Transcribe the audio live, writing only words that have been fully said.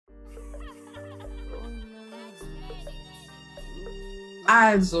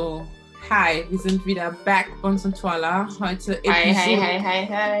Also, hi, wir sind wieder back bei uns in Twala. Heute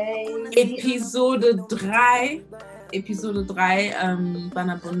Episode 3. Episode 3 bei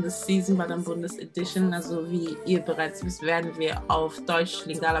der Bundesseason, bei der Bundesedition. Also wie ihr bereits wisst, werden wir auf Deutsch,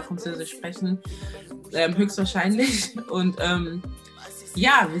 Lingala, Französisch sprechen. Höchstwahrscheinlich. Und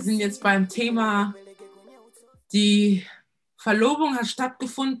ja, wir sind jetzt beim Thema, die Verlobung hat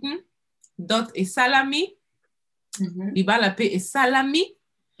stattgefunden. Dort ist Salami. Libala pe est salami.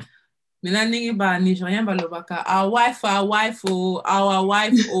 Maintenant, ba Nigérien ba lobaka. Our wife, oh.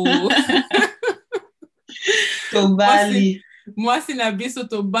 Tobali. Moi, c'est Nabiso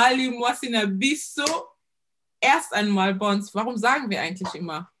Tobali, moi, c'est Nabiso. Erst einmal bei uns, warum sagen wir eigentlich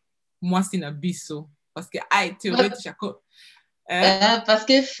immer moi, c'est Nabiso? Parce que, theoretisch, parce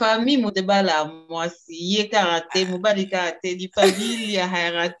que famille mutebala moi si ye karate mubali karate di familie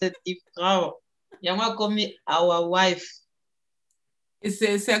heiratet die Frau. Yama komi our wife. Et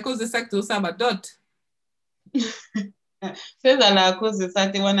c'est à cause de ça que tu as dot. C'est à cause de ça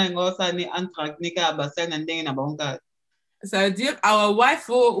que tu as ni antrag ni ka basen and na bonga. Ça veut dire our wife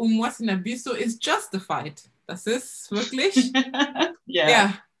ou moi c'est Nabiso is justified. Das ist wirklich.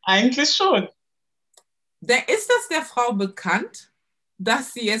 Ja, eigentlich schon. Ist das der Frau bekannt,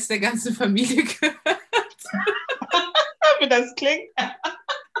 dass sie jetzt der ganzen Familie gehört? Wie das klingt.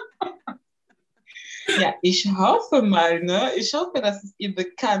 Ja, ich hoffe mal, ne? Ich hoffe, dass es ihr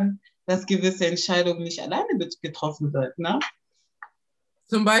bekannt, dass gewisse Entscheidungen nicht alleine getroffen wird, ne?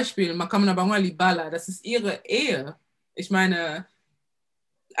 Zum Beispiel, Makamuna Bangwa Libala, das ist ihre Ehe. Ich meine,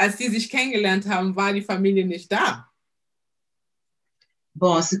 als die sich kennengelernt haben, war die Familie nicht da.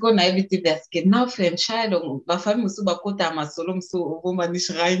 Bon, c'est qu'on a évité das genau für Entscheidungen. Warum musst du Bakota Masolum so, wo man nicht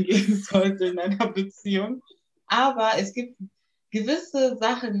reingehen sollte in einer Beziehung? Aber es gibt gewisse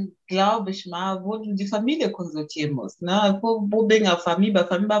Sachen, glaube ich mal, wo du die Familie konsultieren musst. Ne? Wo bin ich Familie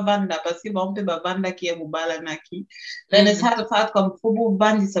Bavanda, parce que warum Bavanda qui est Mubala Naki? Wenn es harte Fahrt kommt, wo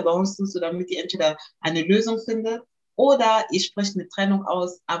Bandi ist bei uns tust, damit ihr entweder eine Lösung findet oder ihr sprecht eine Trennung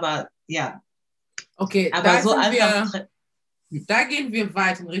aus, aber ja. Okay, aber so einfach. Da gehen wir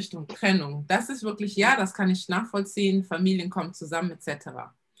weit in Richtung Trennung. Das ist wirklich, ja, das kann ich nachvollziehen. Familien kommen zusammen, etc.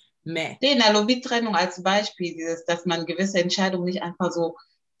 Den Lobby-Trennung als Beispiel, dass man gewisse Entscheidungen nicht einfach so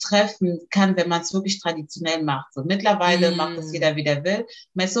treffen kann, wenn man es wirklich traditionell macht. So, mittlerweile macht es jeder, wie der will.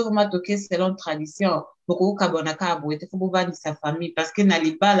 Mais so, man okay, selon tradition, pour sa Familie, parce que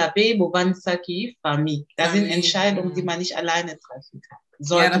naliba la paix, sa qui Familie. Das sind Entscheidungen, die man nicht alleine treffen kann.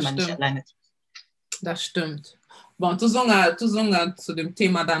 Sollte man nicht alleine treffen. Das stimmt. Bon, tu zonga zu dem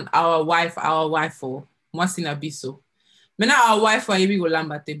Thema dann our wife, oh. Moi, c'est Nabiso. Maintenant, our wife, yebi go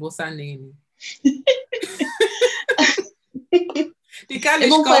lambate, bosa neni. Die kann ich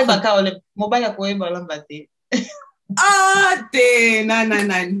kochen.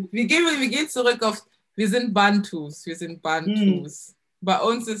 Nein. Wir gehen zurück auf, wir sind Bantus. Bei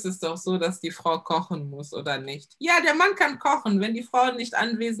uns ist es doch so, dass die Frau kochen muss, oder nicht? Ja, der Mann kann kochen, wenn die Frau nicht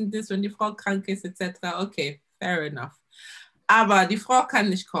anwesend ist, wenn die Frau krank ist, etc. Okay, fair enough. Aber die Frau kann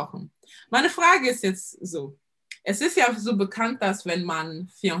nicht kochen. Meine Frage ist jetzt so, es ist ja so bekannt, dass wenn man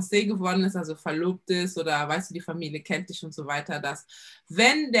Fiancé geworden ist, also verlobt ist oder weißt du, die Familie kennt dich und so weiter, dass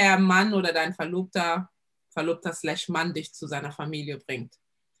wenn der Mann oder dein Verlobter /Mann dich zu seiner Familie bringt,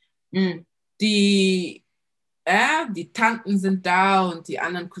 die Tanten sind da und die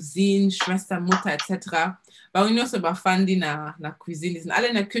anderen Cousinen, Schwester, Mutter etc. Bei uns aber fahren die nach Cuisine, die sind alle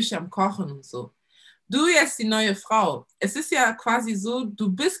in der Küche am Kochen und so. Du jetzt die neue Frau, es ist ja quasi so,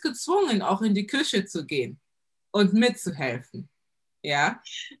 du bist gezwungen, auch in die Küche zu gehen und mitzuhelfen. Ja?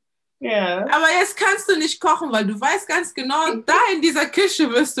 Ja. Aber jetzt kannst du nicht kochen, weil du weißt ganz genau, da in dieser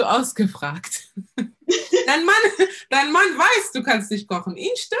Küche wirst du ausgefragt. Dein Mann weiß, du kannst nicht kochen.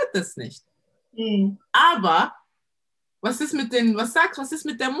 Ihn stört das nicht. Aber was ist mit der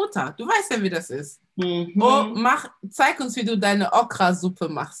Mutter? Du weißt ja, wie das ist. Oh, zeig uns, wie du deine Okra-Suppe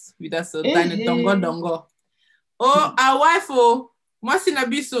machst. Wie das so, deine Dongo. Oh, our wife, oh, moi c'est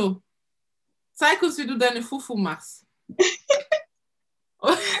Nabiso. Zeig uns, wie du deine Fufu machst.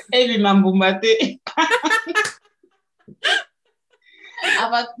 Ey, Mambumbate.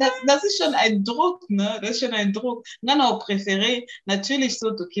 Aber das ist schon ein Druck, ne? Das ist schon ein Druck. Dann auch präferiert, natürlich so,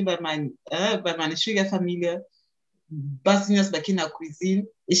 okay, bei meiner Schwiegerfamilie, Basinas bei Kinder Cuisine,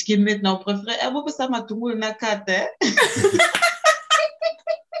 ich gehe mit, noch präferiert, wo bist du mal Tumul na Karte?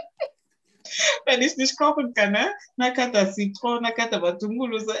 Wenn ich nicht kochen kann, ne? Na Karte Zitron, na Karte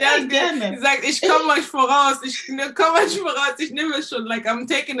Tumul, so, ja, gerne. Sie sagt, ich komme euch voraus, ich nehme schon, like, I'm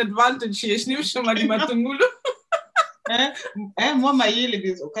taking advantage hier, ich nehme schon mal die Matungulu. Moi,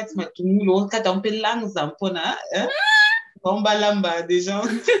 Mayele, wakati Matungulu, wakati un peu langsam, pona, Bombalamba, des gens.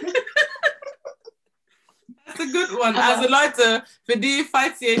 That's a good one. Also Leute, für die,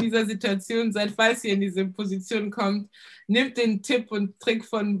 falls ihr in dieser Situation seid, falls ihr in diese Position kommt, nehmt den Tipp und Trick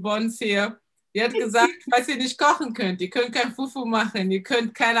von Bons hier. Die hat gesagt, falls ihr nicht kochen könnt, ihr könnt kein Fufu machen, ihr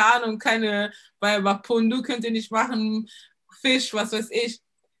könnt, keine Ahnung, bei Pundu könnt ihr nicht machen, Fisch, was weiß ich.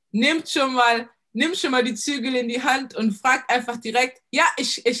 Nimm schon mal die Zügel in die Hand und fragt einfach direkt, ja,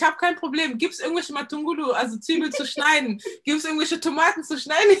 ich habe kein Problem, gibt es irgendwelche Matungulu, also Zwiebel zu schneiden, gibt es irgendwelche Tomaten zu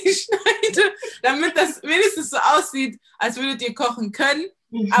schneiden, ich schneide, damit das wenigstens so aussieht, als würdet ihr kochen können,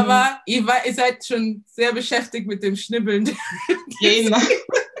 aber ihr seid schon sehr beschäftigt mit dem Schnibbeln. Genau.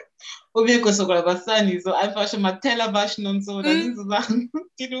 Und wir sogar was sein, so einfach schon mal Teller waschen und so, das sind so Sachen,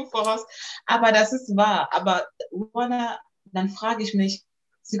 die du voraus. Aber das ist wahr. Aber dann frage ich mich,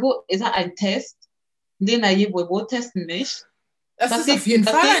 Sigo, ist das ein Test, den wo testen nicht? Das ist auf jeden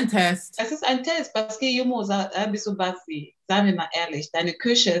Fall ein Test. Es ist ein Test, parce que Jumo bist du Basi, sagen wir mal ehrlich, deine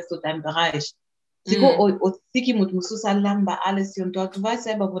Küche ist so dein Bereich. Sigo, Siki Mususa Lamba, alles hier und dort, du weißt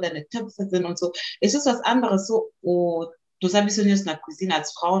selber, wo deine Töpfe sind und so. Es ist was anderes, so, du ambitionierst nach Cuisine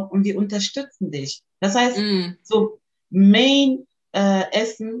als Frauen und wir unterstützen dich. Das heißt, so Main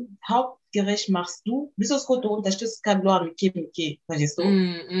Essen, Hauptgericht machst du, bis du unterstützt kein Blanc mit verstehst du?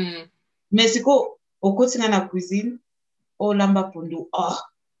 Mais c'est quoi, au quotidien dans la cuisine, au lamba pundu,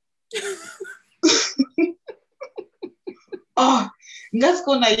 das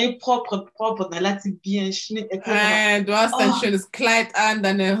qu'on a propre, dann lässt sie bien schnitt, etc. Du hast ein schönes Kleid an,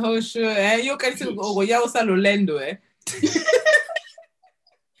 deine Hoschuhe, yo kannst du ja aus Lolendo,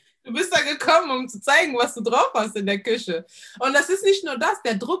 Du bist da gekommen, um zu zeigen, was du drauf hast in der Küche. Und das ist nicht nur das,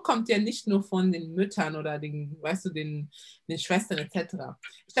 der Druck kommt ja nicht nur von den Müttern oder den Schwestern etc.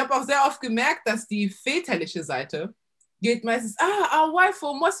 Ich habe auch sehr oft gemerkt, dass die väterliche Seite geht meistens,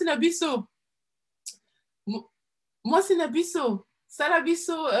 wifo, moi sinabiso,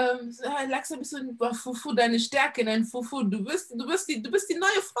 salabiso, laxabiso, Fufu, deine Stärke, dein Fufu, du bist die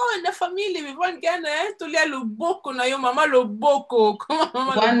neue Frau in der Familie, wir wollen gerne, Tolia Loboko, na yo Mama Loboko,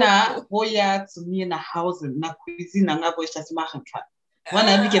 Wanna, woja zu mir nach Hause, nach Cuisine, wo ich das machen kann.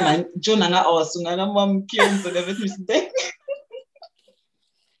 Wanna, wie geht mein John aus, und dann Mom Kion, so, der wird mich denken.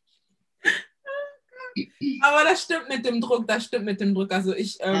 Aber das stimmt mit dem Druck, also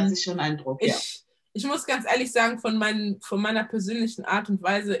das ist schon ein Druck, ja. Ich muss ganz ehrlich sagen, von meiner persönlichen Art und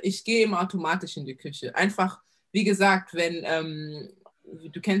Weise, ich gehe immer automatisch in die Küche. Einfach, wie gesagt, wenn,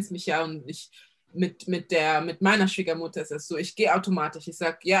 du kennst mich ja und mit meiner Schwiegermutter ist es so, ich gehe automatisch. Ich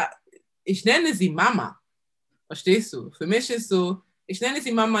sage, ja, ich nenne sie Mama. Verstehst du? Für mich ist so, ich nenne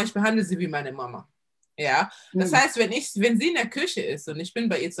sie Mama, ich behandle sie wie meine Mama. Ja, das heißt, wenn sie in der Küche ist und ich bin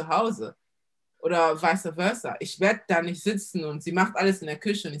bei ihr zu Hause, oder vice versa. Ich werde da nicht sitzen und sie macht alles in der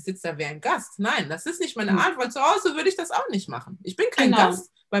Küche und ich sitze da wie ein Gast. Nein, das ist nicht meine Art, weil zu Hause würde ich das auch nicht machen. Ich bin kein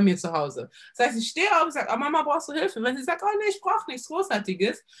Gast bei mir zu Hause. Das heißt, ich stehe auf und sage, Mama, brauchst du Hilfe? Wenn sie sagt, nee, ich brauche nichts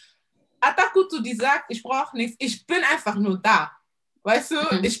Großartiges. Atakutu, die sagt, ich brauche nichts. Ich bin einfach nur da. Weißt du,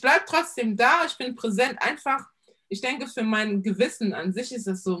 ich bleibe trotzdem da, ich bin präsent. Einfach, ich denke, für mein Gewissen an sich ist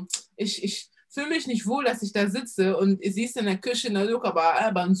es so, ich fühle mich nicht wohl, dass ich da sitze und sie ist in der Küche,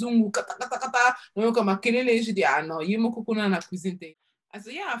 also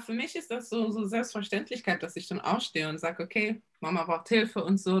ja, für mich ist das so Selbstverständlichkeit, dass ich dann aufstehe und sage, okay, Mama braucht Hilfe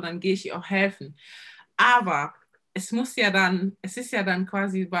und so, dann gehe ich ihr auch helfen. Aber es ist ja dann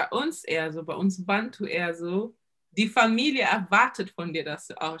quasi bei uns Bantu eher so, die Familie erwartet von dir, dass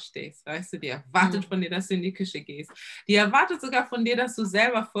du aufstehst, weißt du, die erwartet von dir, dass du in die Küche gehst. Die erwartet sogar von dir, dass du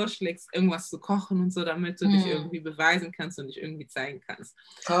selber vorschlägst, irgendwas zu kochen und so, damit du dich irgendwie beweisen kannst und dich irgendwie zeigen kannst.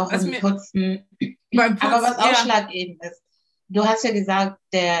 Kochen, Putzen. Aber was ausschlaggebend ist, du hast ja gesagt,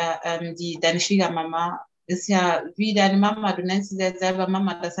 deine Schwiegermama ist ja wie deine Mama, du nennst sie ja selber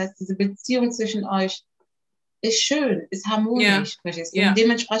Mama, das heißt, diese Beziehung zwischen euch ist schön, ist harmonisch, verstehst du? Und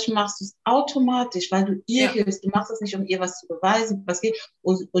dementsprechend machst du es automatisch, weil du ihr hilfst. Du machst es nicht, um ihr was zu beweisen, was geht,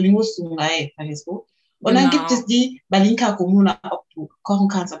 verstehst du? Und dann gibt es die Balinka Kommune, ob du kochen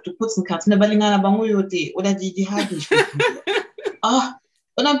kannst, ob du putzen kannst, eine Balingana Banguyote oder die halt nicht.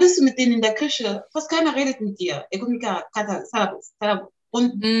 Und dann bist du mit denen in der Küche, fast keiner redet mit dir.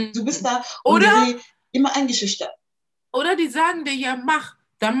 Und du bist da und die immer eingeschüchtert. Oder die sagen dir, ja, mach,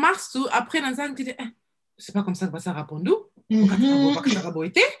 dann machst du, après, dann sagen die dir, c'est pas comme ça que ça répond.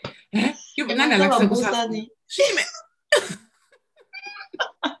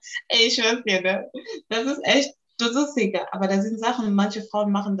 Ich schwör's dir, ne? Das ist echt, das ist egal. Aber da sind Sachen, manche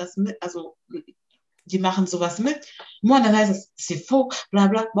Frauen machen das mit, also die machen sowas mit. Moi, dann heißt es, c'est faux, bla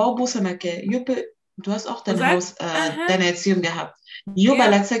bla, du hast auch deine Erziehung gehabt.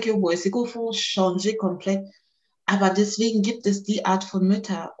 Faut changer komplett. Aber deswegen gibt es die Art von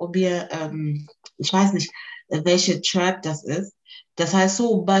Mütter, ob ihr, ich weiß nicht, welche Tribe das ist. Das heißt,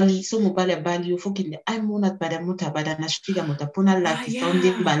 so Bali, so mobile Bali, fucking 1 Monat bei der Mutter, bei deiner Schwiegermutter, Puna Laki, Sonde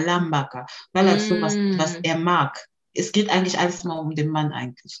ja. Balambaka, weil er so was er mag. Es geht eigentlich alles mal um den Mann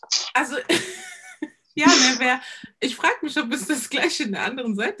eigentlich. Also, ja, ne, ich frage mich, ob es das Gleiche in der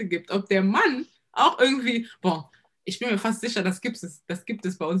anderen Seite gibt. Ob der Mann auch irgendwie, boah, ich bin mir fast sicher, das gibt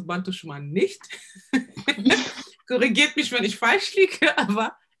es bei uns Bantu schon mal nicht. Korrigiert mich, wenn ich falsch liege,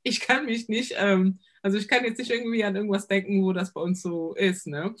 aber ich kann mich nicht, also ich kann jetzt nicht irgendwie an irgendwas denken, wo das bei uns so ist.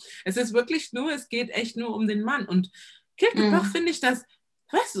 Ne? Es ist wirklich nur, es geht echt nur um den Mann. Und Kirchgebach finde ich das,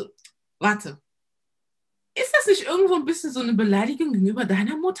 weißt du, warte, ist das nicht irgendwo ein bisschen so eine Beleidigung gegenüber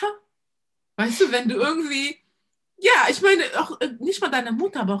deiner Mutter? Weißt du, wenn du irgendwie, ja, ich meine auch nicht mal deiner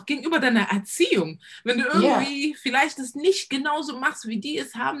Mutter, aber auch gegenüber deiner Erziehung. Wenn du irgendwie vielleicht es nicht genauso machst, wie die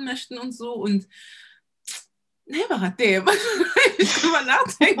es haben möchten und so und nee, Baratem, wenn ich drüber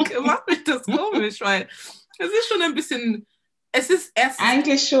nachdenke, macht mich das komisch, weil es ist schon ein bisschen, es ist erst...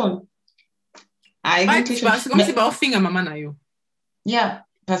 Eigentlich schon. Eigentlich schon. Es kommt über auf Finger, Mama Nayo. Ja,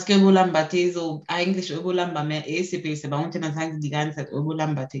 parce que Ogolambate, so eigentlich Ogolamba mehr ECPC, bei uns sagen die ganze Zeit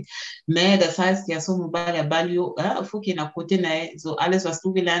Ogolambate. Mehr, das heißt ja so mobile Balio, Fuki nach Kotine, so alles, was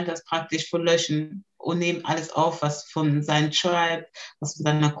du gelernt hast, praktisch verlöschen und nehmen alles auf, was von seinem Tribe, was von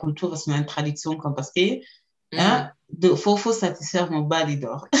seiner Kultur, was von seiner Tradition kommt, parce que faut satisfaire mobile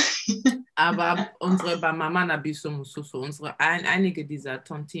doch. Aber unsere bei Mama Nabiso Mususo, einige dieser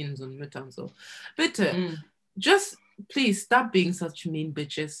Tontinen und Mütter und so, bitte, just please stop being such mean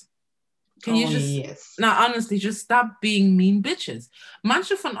bitches. Can you just, now honestly, just stop being mean bitches.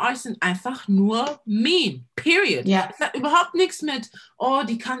 Manche von euch sind einfach nur mean, period. Ja. Es hat überhaupt nichts mit, oh,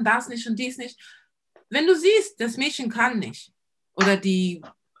 die kann das nicht und dies nicht. Wenn du siehst, das Mädchen kann nicht oder die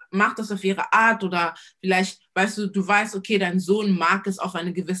macht das auf ihre Art oder vielleicht, weißt du weißt, okay, dein Sohn mag es auf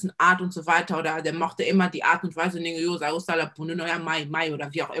eine gewisse Art und so weiter oder der mochte immer die Art und Weise, Mai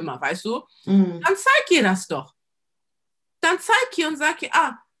oder wie auch immer, weißt du? Dann zeig ihr das doch. Dann zeig ihr und sag ihr,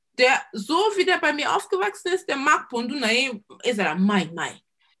 der, so wie der bei mir aufgewachsen ist, der mag Pundunae, ist er Mai.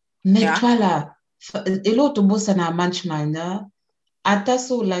 Ne, voilà. Eloto Bossana manchmal, ne?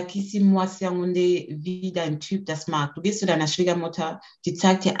 Ataso la kisi Moasiangunde wieder ein Typ, das mag. Du gehst zu deiner Schwiegermutter, die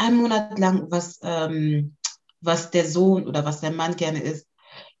zeigt dir 1 Monat lang, was der Sohn oder was der Mann gerne isst.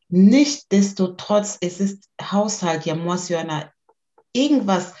 Nichtsdestotrotz, es ist Haushalt, ja, Moasiana,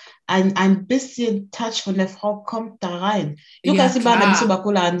 irgendwas, ein bisschen Touch von der Frau kommt da rein. Ja, ich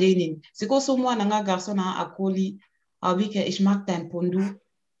mag dein Pondu.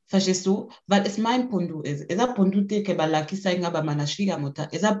 Verstehst du? Weil es mein Pondu ist. Es ist Pondu, der balaki sagen, aber meiner Schwiegermutter.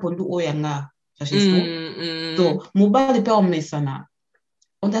 Es ist Pondu oyanga. Verstehst du? So, mobile pe omesana.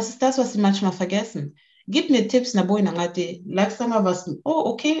 Und das ist das, was sie manchmal vergessen. Gib mir Tipps na boy nangate. Lagsama was.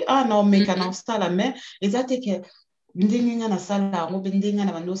 Oh, okay. No, meka na sala me. Es ist que Bindinga na sala, bindinga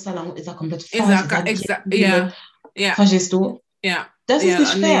na bando sala, ist komplett falsch. Ja. Verstehst du? Ja. Das ist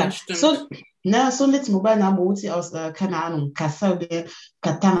nicht fair. Nee, so jetzt mobile na aus, keine Ahnung, Kassel,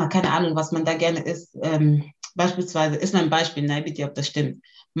 Katana, keine Ahnung, was man da gerne isst. Beispielsweise, ist nur ein Beispiel, nein, bitte, ob das stimmt.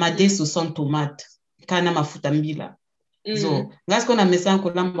 Madesu son Tomat, kana mafuta mbila. So, ngas kona mesan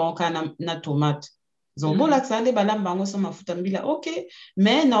kolamba kana na tomat. So, bola tsande balamba ngo so mafuta mbila. Okay,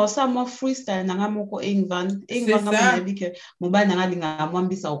 mais na osa mo freestyle na ngamoko irgendwann ngama nebike mobile na ngalinga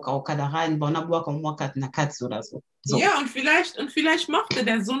mwambisa ukadarani bona bwa kwa mwaka na katsi oder so. Ja, und vielleicht mochte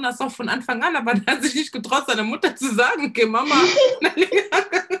der Sohn das auch von Anfang an, aber der hat sich nicht getraut, seiner Mutter zu sagen, okay, Mama.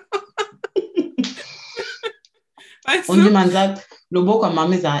 Weißt und wie man sagt, Loboko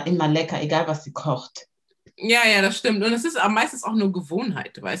Mami ist immer lecker, egal was sie kocht. Ja, das stimmt. Und es ist meistens auch nur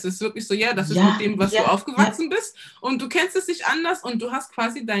Gewohnheit, weißt du? Es ist wirklich so, das ist mit dem, was du aufgewachsen bist und du kennst es nicht anders und du hast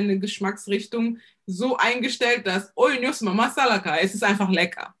quasi deine Geschmacksrichtung so eingestellt, dass es ist einfach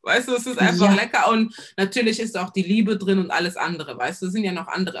lecker, weißt du? Es ist einfach lecker und natürlich ist auch die Liebe drin und alles andere, weißt du? Es sind ja noch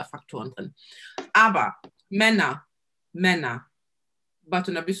andere Faktoren drin. Aber Männer,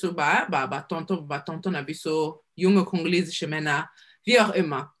 Tonton, junge kongolesische Männer, wie auch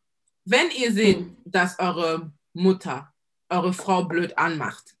immer. Wenn ihr seht, dass eure Mutter, eure Frau blöd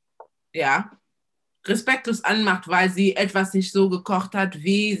anmacht, respektlos anmacht, weil sie etwas nicht so gekocht hat,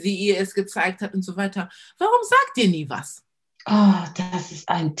 wie sie ihr es gezeigt hat und so weiter, warum sagt ihr nie was? Oh, das ist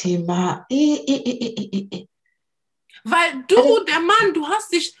ein Thema. Weil du, der Mann, du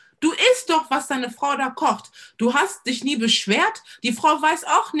isst doch, was deine Frau da kocht. Du hast dich nie beschwert. Die Frau weiß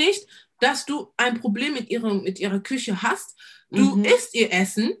auch nicht, dass du ein Problem mit ihrer Küche hast. Du isst ihr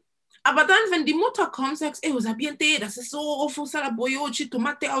Essen. Aber dann, wenn die Mutter kommt, sagst, ey, Sabiente, das ist so, Fusala Boyochi,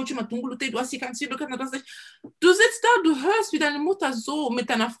 Tomate, Auchi, Matungulute, du hast die ganze du kannst das nicht. Du sitzt da, du hörst, wie deine Mutter so mit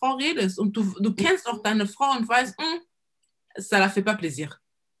deiner Frau redest und du kennst auch deine Frau und weißt, ça la fait pas plaisir.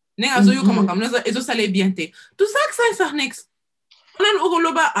 Ne, also, so ça bien. Du sagst einfach nichts. Und dann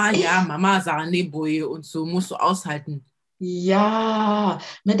Uroloba, ja, Mama, Sarane Boye und so, musst du aushalten. Ja,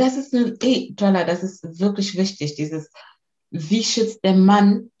 das ist Joanna, das ist wirklich wichtig, wie schützt der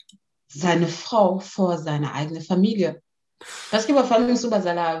Mann seine Frau vor seiner eigenen Familie? Das gibt vor allem so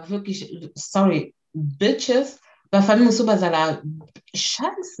wirklich, sorry, Bitches, bei allem so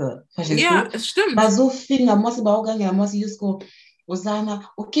Scheiße, verstehst du? Ja, es stimmt. Bei so vielen, da muss ich auch gehen, da muss ich just go, Osana,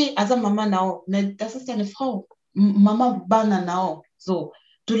 okay, also Mama now, das ist deine Frau, Mama Bana now, so,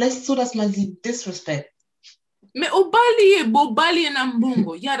 du lässt zu, dass man sie disrespect. Bobali in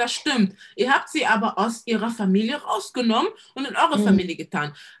Ambungo. Ja, das stimmt. Ihr habt sie aber aus ihrer Familie rausgenommen und in eure Familie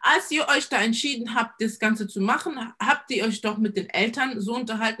getan. Als ihr euch da entschieden habt, das Ganze zu machen, habt ihr euch doch mit den Eltern so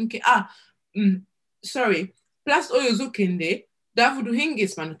unterhalten, sorry, lasst euch so Kinder, da wo du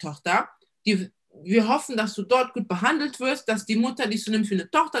hingehst, meine Tochter, wir hoffen, dass du dort gut behandelt wirst, dass die Mutter dich so nimmt wie eine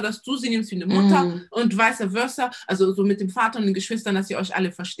Tochter, dass du sie nimmst wie eine Mutter und vice versa, also so mit dem Vater und den Geschwistern, dass ihr euch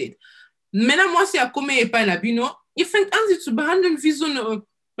alle versteht. Maintenant, moi, c'est à comme pas la bino. Ihr fängt an, sie zu behandeln wie so eine,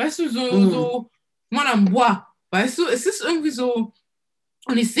 weißt du, so man am Bois. Weißt du, es ist irgendwie so,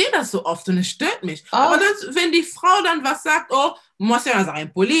 und ich sehe das so oft und es stört mich. Aber das, wenn die Frau dann was sagt, moi, c'est un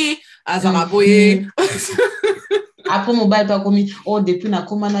poli, azaraboye. Après, mobile pas comme, depuis na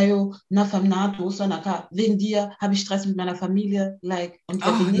koma na yo, na fam na to so na ka, wegen dir habe ich Stress mit meiner Familie, like, und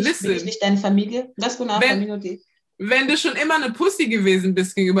bin ich nicht deine Familie? Das kann eine Familie. Wenn du schon immer eine Pussy gewesen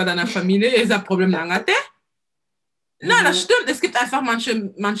bist gegenüber deiner Familie, ist das Problem langate? Na, das stimmt. Es gibt einfach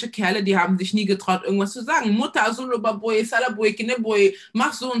manche Kerle, die haben sich nie getraut, irgendwas zu sagen. Mutter, Azuluba-Boy, Salaboy, Kineboy,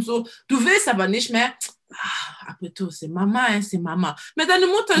 mach so und so. Du willst aber nicht mehr. C'est Mama, c'est Mama. Mit deine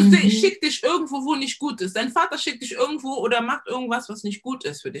Mutter schickt dich irgendwo, wo nicht gut ist. Dein Vater schickt dich irgendwo oder macht irgendwas, was nicht gut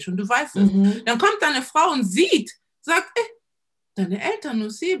ist für dich. Und du weißt es. Dann kommt deine Frau und sagt, deine Eltern,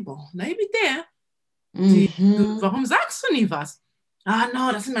 c'est bon. Na, bitte. Warum sagst du nie was?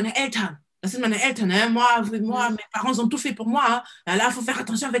 Non, das sind meine Eltern. Das sind meine Eltern. Hein? Moi, mes parents ont tout fait pour moi. Hein? Là, il faut faire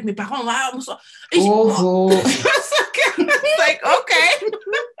attention avec mes parents. Like, okay.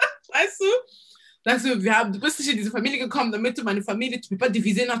 Weißt du, du bist nicht in diese Familie gekommen, damit du meine Familie, tu peux pas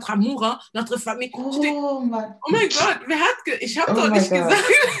diviser notre amour, hein? Notre famille. Oh mein Gott, ich habe doch nicht gesagt.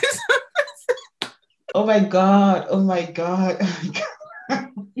 Oh mein Gott, oh mein Gott.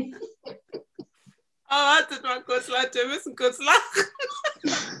 Wartet mal kurz, Leute, wir müssen kurz lachen.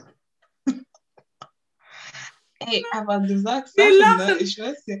 Ey, aber du sagst Sachen, ne? Ich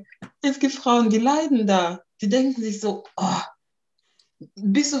weiß ja, es gibt Frauen, die leiden da. Die denken sich so,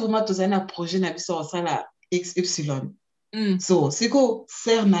 bist du vraiment zu seiner Projekt, bist du aus einer XY. So, siko,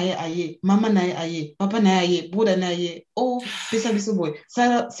 Sir nae aye, Mama nae aye, Papa nae aye, Bruder nae aye, pesa biso boy,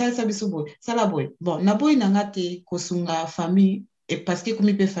 salsa biso boy, sala boy. Bon, na boy nangate kosunga famille, et parce que comme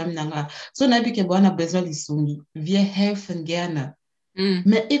il peut famille nanga, so na bi ke bo na besoin lisungi, wir helfen gerne.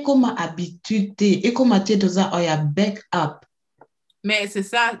 Mais et comme habitude, et comme tu es euer Backup. Mais c'est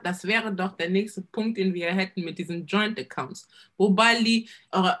ça, das wäre doch der nächste Punkt, den wir hätten mit diesen Joint Accounts. Wobei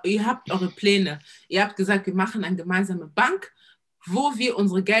ihr habt eure Pläne. Ihr habt gesagt, wir machen eine gemeinsame Bank, wo wir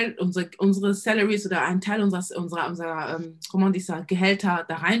unsere Salaries oder einen Teil unserer Gehälter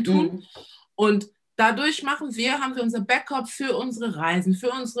da reintun. Und dadurch haben wir unser Backup für unsere Reisen,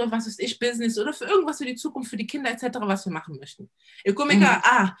 für unsere, was weiß ich, Business oder für irgendwas für die Zukunft, für die Kinder etc., was wir machen möchten. Ich komme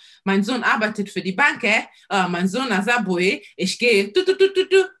mein Sohn arbeitet für die Bank, mein Sohn Asaboe, ich gehe,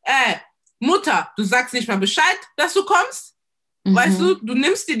 Mutter, du sagst nicht mal Bescheid, dass du kommst? Weißt du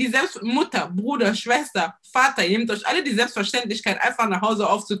nimmst dir die Mutter, Bruder, Schwester, Vater, ihr nehmt euch alle die Selbstverständlichkeit, einfach nach Hause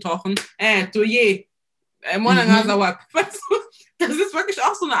aufzutauchen. Weißt du, das ist wirklich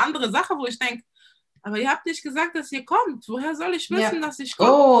auch so eine andere Sache, wo ich denke, aber ihr habt nicht gesagt, dass ihr kommt. Woher soll ich wissen, dass ich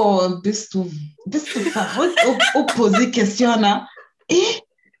komme? Oh, bist du verrückt? Opposé question, na?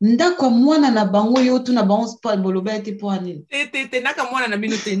 Ndako mwana na bango yo tu na bango sport boloba ete po ani. Naka mwana na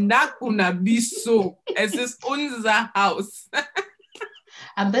bino te ndako na biso. Es ist unser Haus.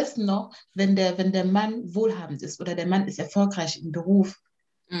 Am besten noch, wenn der Mann wohlhabend ist oder der Mann ist erfolgreich im Beruf.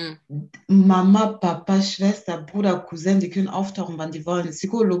 Mama, Papa, Schwester, Bruder, Cousin, die können auftauchen, wann die wollen.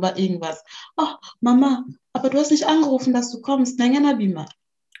 Siko loba irgendwas. Mama, aber du hast nicht angerufen, dass du kommst. Nangana bima.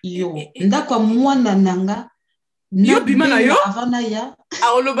 Yo, ndakwa mwana nanga. Yo bima na yo? Avana ya.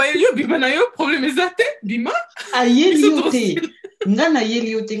 Loba yo bima na yo, problème ezate bima. Ayeli yote. Ngana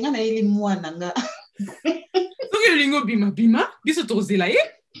yeli yote, ngana yeli mwana nga. Soki lingo bima, biso tozela ye.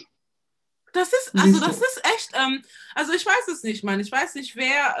 Das ist echt, also ich weiß es nicht, Mann. Ich weiß nicht,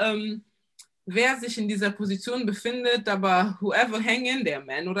 wer sich in dieser Position befindet, aber whoever hang in there,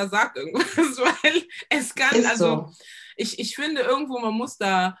 man, oder sagt irgendwas, weil es kann, Ist also so. ich finde irgendwo, man muss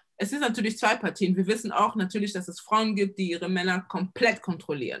da, es ist natürlich zwei Partien. Wir wissen auch natürlich, dass es Frauen gibt, die ihre Männer komplett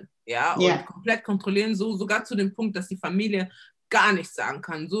kontrollieren, ja, und komplett kontrollieren, sogar zu dem Punkt, dass die Familie gar nichts sagen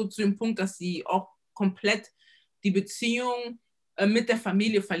kann, so zu dem Punkt, dass sie auch komplett die Beziehung mit der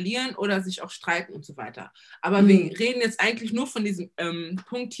Familie verlieren oder sich auch streiten und so weiter. Aber wir reden jetzt eigentlich nur von diesem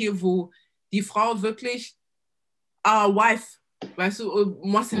Punkt hier, wo die Frau wirklich, our wife, weißt du,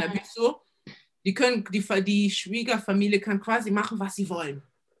 moi c'est la vie so, die Schwiegerfamilie kann quasi machen, was sie wollen.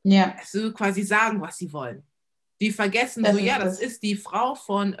 Ja. Also quasi sagen, was sie wollen. Die vergessen Das so, ja, das das. ist die Frau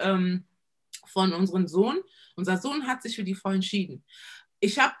von unserem Sohn. Unser Sohn hat sich für die Frau entschieden.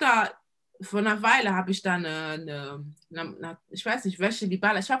 Ich habe da, vor einer Weile habe ich da eine, ich weiß nicht, welche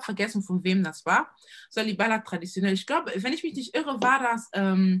Libala, ich habe vergessen, von wem das war. So Libala traditionell. Ich glaube, wenn ich mich nicht irre, war das,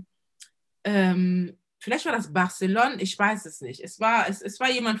 vielleicht war das Barcelona, ich weiß es nicht. Es war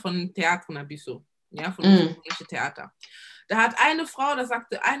jemand von Teatro Nabiso, ja, von unserem Theater. Da hat eine Frau, da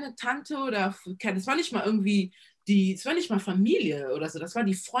sagte eine Tante oder, das war nicht mal irgendwie, das war nicht mal Familie oder so, das war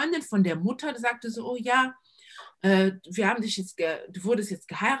die Freundin von der Mutter, die sagte so, oh ja, wir haben du wurdest jetzt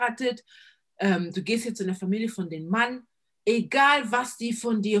geheiratet, du gehst jetzt in der Familie von dem Mann, egal was die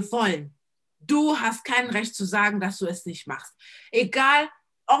von dir wollen, du hast kein Recht zu sagen, dass du es nicht machst. Egal,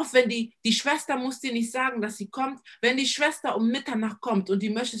 auch wenn die Schwester muss dir nicht sagen, dass sie kommt, wenn die Schwester um Mitternacht kommt und die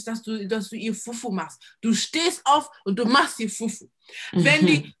möchtest, dass du ihr Fufu machst, du stehst auf und du machst ihr Fufu. Wenn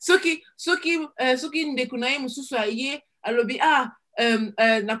die soki ndekunaye mususu aye alobi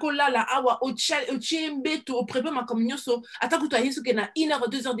nakolala awa ochie mbeto oprépare makambo nyonso ata kutu aye soki na 1h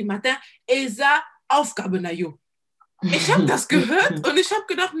 2h du matin eza Aufgabe na yo. Ich habe das gehört und ich habe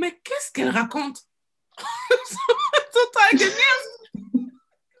gedacht, mais qu'est-ce qu'elle raconte? Total genervt.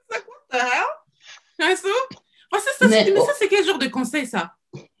 What the hell? Weißt du? Was ist das? Mais ça, c'est quel genre de conseil, ça?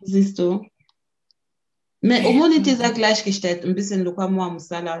 Siehst du? Mais au moins, était ça gleichgestellt, ein bisschen Luca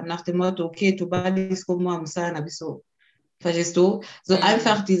Musala, nach dem Motto, okay, tu balis como Musala, nabiso. Verstehst du? So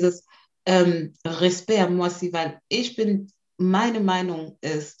einfach dieses Respekt an Moisi, weil meine Meinung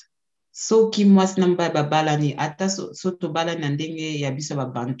ist, so ki Moisi namba babalani, ata so to balani andenge ya biso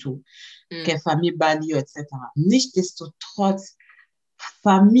babantu, ke famille balio, etc. Nichtsdestotrotz,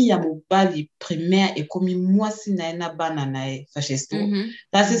 famille ya mobali primaire et comme Moisi na ena bana nae, verstehst du?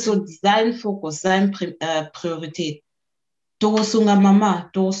 Das ist so sein Fokus, seine Priorität. Tosunga mama,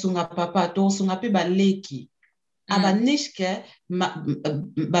 tosunga papa, tosunga pe baleki. Aber nicht ke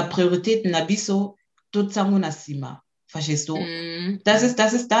ba Prioritäten na biso totsango na sima. Verstehst du? Das ist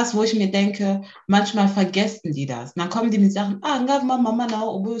das, wo ich mir denke, manchmal vergessen die das. Dann kommen die mit Sachen, ngav mama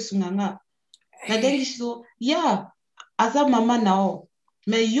nao obo sunganga. Da denke ich so, ja, asa mama nao.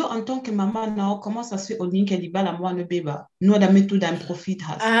 Mais yo, en tant que maman, nao, comment ça se fait au Linke Libala, moi, ne beba? Nur damit du deinen Profit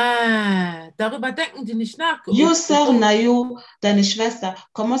hast. Darüber denken die nicht nach. Yo, sœur, na yo, deine Schwester,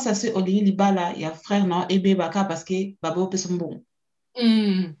 comment ça se fait au Linke Libala, ya frère, non, et beba, parce que babo peut son bon.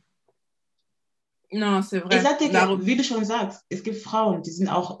 Non, c'est vrai. Wie du schon sagst, es gibt Frauen, die sind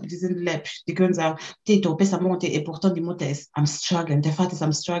läppisch, die können sagen, Tito, besser Monte, et pourtant die Mutter ist am Struggeln, der Vater ist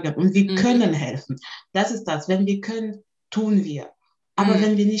am Struggeln und wir können helfen. Das ist das, wenn wir können, tun wir. Aber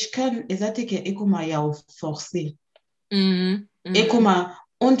wenn wir nicht können, ekuma ja auf forcer. Ekuma.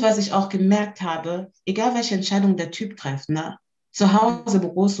 Und was ich auch gemerkt habe, egal welche Entscheidung der Typ trifft, ne, zu Hause,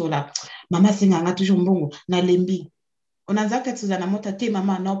 Bogosola, Mama singa toujours mbongo, na lembi. Und dann sagt er zu seiner Mutter, te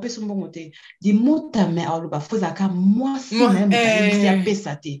Mama, na ope mbongo te. Die Mutter me auluba, fuzaka, moi si même,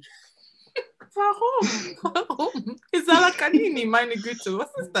 Warum? Isala Kanini, meine Güte, was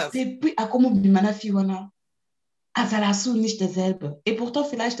ist das? Depuis, akomo bimana fiwana. Asalasu nicht derselbe. Et pourtant,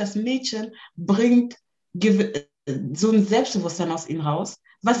 vielleicht das Mädchen bringt so ein Selbstbewusstsein aus ihm raus,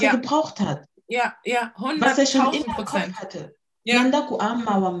 was er gebraucht hat. Ja, 100.000%. Was er schon immer im Kopf hatte. Nandaku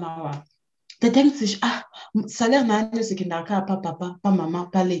mawa. Der denkt sich, Salaire na eine Sekindaka, Papa, Mama,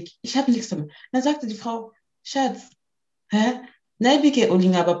 Palek. Ich habe nichts damit. Dann sagte die Frau, Schatz, Neibike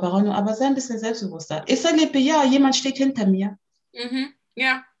Olinga, aber sei ein bisschen selbstbewusster. Ich sage, ja, jemand steht hinter mir.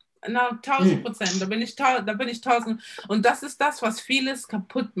 Ja. Na, 1000%, da bin ich 1000. Und das ist das, was vieles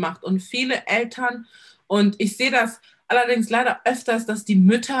kaputt macht und viele Eltern, und ich sehe das allerdings leider öfters, dass die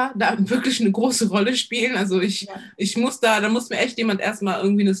Mütter da wirklich eine große Rolle spielen. Also da muss mir echt jemand erstmal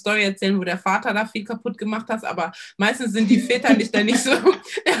irgendwie eine Story erzählen, wo der Vater da viel kaputt gemacht hat, aber meistens sind die Väter nicht da nicht so,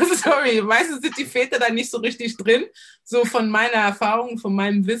 meistens sind die Väter da nicht so richtig drin, so von meiner Erfahrung, von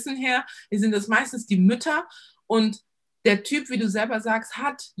meinem Wissen her, sind das meistens die Mütter, und der Typ, wie du selber sagst,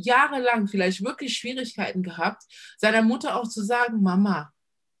 hat jahrelang vielleicht wirklich Schwierigkeiten gehabt, seiner Mutter auch zu sagen, Mama,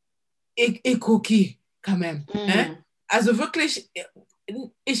 ich okay, quand même. Also wirklich,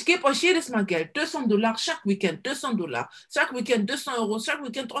 ich gebe euch jedes Mal Geld, $200 chaque Weekend, $200, chaque Weekend 200 Euro, chaque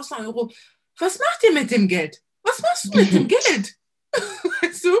Weekend 300 Euro. Was macht ihr mit dem Geld? Was machst du mit dem Geld?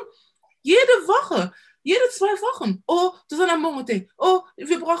 Weißt du? Jede Woche, jede 2 Wochen. Oh, oh,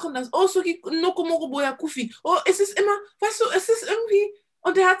 wir brauchen das. Oh, oh, es ist immer, weißt du, es ist irgendwie,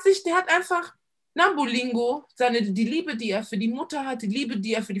 und der hat einfach Nambulingo, die Liebe, die er für die Mutter hat, die Liebe,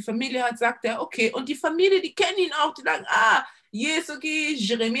 die er für die Familie hat, sagt er, okay. Und die Familie, die kennen ihn auch, die sagen, yes, okay,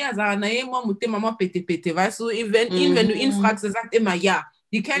 Jeremia, Mama, pete, weißt du, wenn du ihn fragst, er sagt immer ja.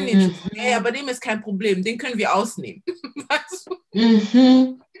 Die kennen ihn schon. Hey, aber dem ist kein Problem, den können wir ausnehmen. Weißt du?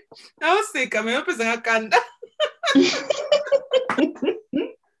 Ausnehmen, eu pensei canta.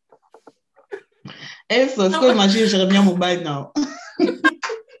 Eso, es que imagine Jeremia mobile now.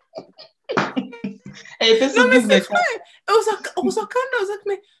 Hey, non, mais c'est vrai. On s'en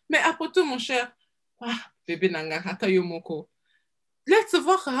calme, mais après tout, mon cher, Baby Nanga, Hatayo Moko. Letzte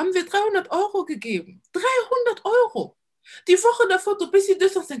Woche haben wir 300 Euro gegeben. 300 Euro. Die Woche davor, du bist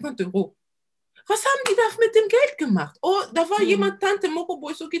 250 Euro. Was haben die da mit dem Geld gemacht? Oh, da war jemand, Tante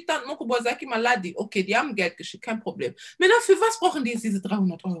Mokoboy, so geht Tante Mokoboy, Saki Maladi. Okay, die haben Geld geschickt, kein Problem. Aber dafür, was brauchen die jetzt diese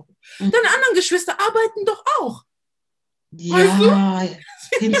 300 Euro? Deine anderen Geschwister arbeiten doch auch. Ja, weißt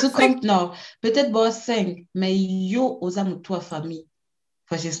du? Hinzu kommt noch, peut-être boss 5, mais yo osam tua Familie.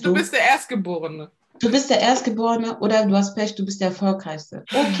 Verstehst du? Du bist der Erstgeborene. Du bist der Erstgeborene oder du hast Pech, du bist der Erfolgreichste.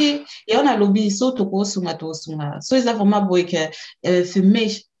 Okay, ja, und Lobby, so to go sunga. So ist einfach mal, wo ich für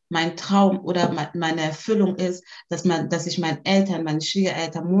mich mein Traum oder meine Erfüllung ist, dass ich meinen Eltern, meinen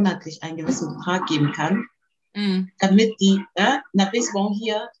Schwiegereltern monatlich einen gewissen Betrag geben kann, damit die, na bis bon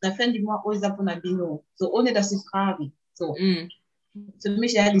hier, na fänden die mal oisa von der Bino, so ohne dass sie fragen. So. Für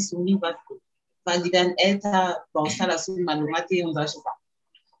mich ehrlich so nie was, weil die werden älter, bon, ça la somme malumate und solche Sachen.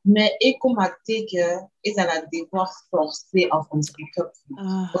 Mais et comme que ils allaient devoir forcer auf unsere Köpfe.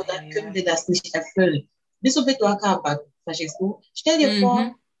 Und dann können wir das nicht erfüllen. Bis du bitte verstehst du? Stell dir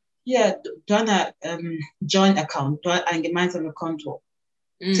vor, hier, du hast ein Joint Account, du hast ein gemeinsames Konto.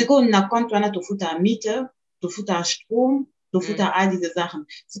 C'est quoi un Konto, du futter Miete, du futter Strom, du futter all diese Sachen.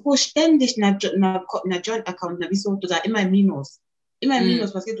 C'est quoi ständig na Joint Account, na wieso, du da immer im Minus. Immer im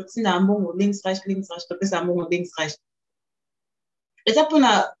Minus, was geht, du bist in der Ambung, links, rechts, du bist Ambung, links, rechts. Es hat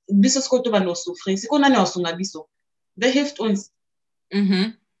una biso skoto bano sufri, siko nani osunga biso. Wer hilft uns?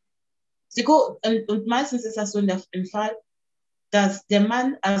 Siko, und meistens ist das so im Fall, dass der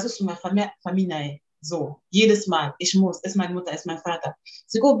Mann, also zu meiner Familie, so, jedes Mal, ich muss, ist meine Mutter, ist mein Vater.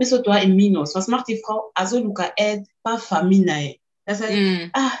 Siko, biso du im Minus. Was macht die Frau? Also, Luca, pas Familie. Das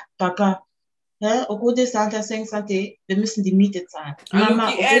heißt, Papa, Okode Santa, Sante, wir müssen die Miete zahlen.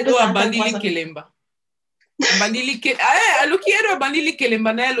 Mama, Okode Santa, alukiero bandili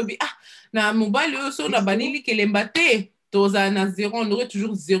kelemba na lobi na mobile oso na bandili kelemba te toza na zéro, on aurait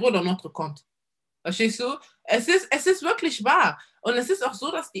toujours zéro dans notre compte. Verstehst du? Es ist wirklich wahr. Und es ist auch so,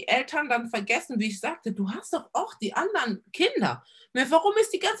 dass die Eltern dann vergessen, wie ich sagte, du hast doch auch die anderen Kinder. Aber warum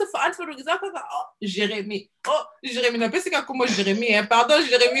ist die ganze Verantwortung gesagt? Jérémy, na bist du gar como Jérémy. Pardon,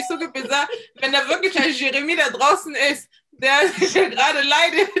 Jérémy, so bizarre. Wenn da wirklich ein Jérémy da draußen ist, der gerade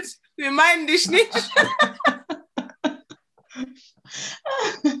leidet, wir meinen dich nicht.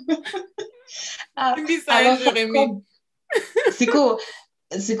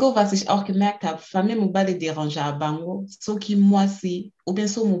 Siko, was ich auch gemerkt habe, Familie mobile dérange à bango, so qui moi si, ou bien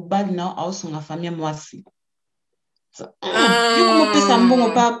so mobile na aus una famille moi si. So, you como pesa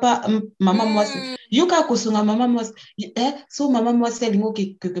mbongo papa, maman moi si. You ka kusunga maman moi si. So maman moi si lingo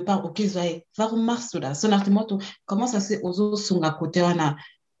quelque part OK zoe. Warum machst du das? So nach dem Motto, comment ça se ozo sunga kote wana?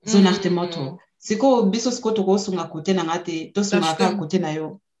 So nach dem Motto. Siko biso skoto go sunga kote na ngate, to sunga ka kote na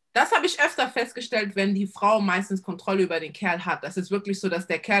yo. Das habe ich öfter festgestellt, wenn die Frau meistens Kontrolle über den Kerl hat. Das ist wirklich so, dass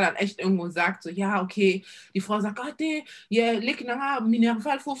der Kerl dann echt irgendwo sagt, so, ja, okay, die Frau sagt, leg na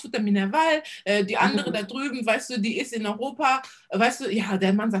Minerval, Futter Minerval, die andere da drüben, weißt du, die ist in Europa, weißt du, ja,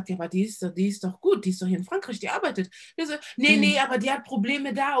 der Mann sagt, ja, aber die ist doch gut, die ist doch hier in Frankreich, die arbeitet. Die so, nee, aber die hat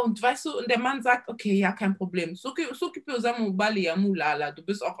Probleme da und weißt du, und der Mann sagt, okay, ja, kein Problem. Du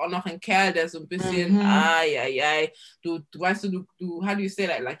bist auch noch ein Kerl, der so ein bisschen, du weißt du, how do you say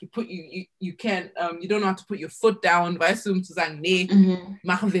that, like, you can't, you don't have to put your foot down, weißt du, um zu sagen, nee,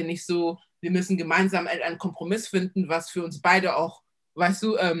 machen wir nicht so, wir müssen gemeinsam einen Kompromiss finden, was für uns beide auch, weißt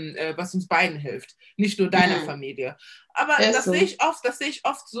du, was uns beiden hilft, nicht nur deiner Familie. Aber das sehe ich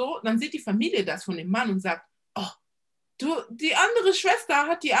oft so, dann sieht die Familie das von dem Mann und sagt, die andere Schwester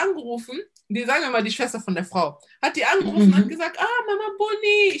hat die angerufen, sagen wir mal, die Schwester von der Frau, hat die angerufen und hat gesagt, Mama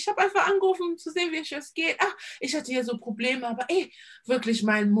Boni, ich habe einfach angerufen, um zu sehen, wie es geht. Ich hatte hier so Probleme, aber wirklich,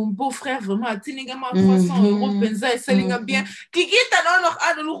 mon beau-frère, vraiment, Tinninga, bien. Die geht dann auch noch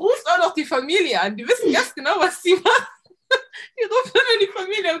an und ruft auch noch die Familie an. Die wissen ganz genau, was sie macht. Die ruft dann die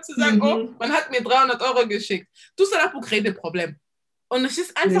Familie, um zu sagen, man hat mir 300 € geschickt. Tout ça pour créer des problèmes. Und es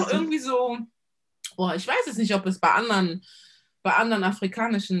ist einfach irgendwie so, ich weiß es nicht, ob es bei anderen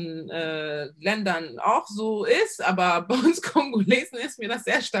afrikanischen Ländern auch so ist, aber bei uns Kongolesen ist mir das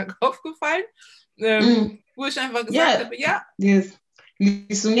sehr stark aufgefallen, wo ich einfach gesagt habe, Yes.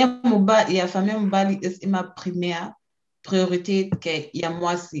 Die Familie Mobali ist immer primär Priorität que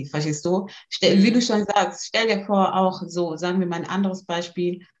Mwasi, verstehst du? Wie du schon sagst, stell dir vor, auch so, sagen wir mal ein anderes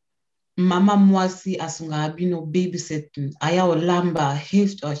Beispiel, Mama Mwasi Asungabino babysitten, Aya Lamba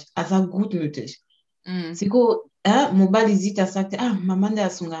hilft euch, also gutmütig. Siko, Mobali sieht das, sagt, Maman der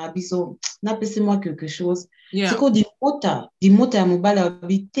Asungabi, so, na bisschen moi quelque chose. Siko, die Mutter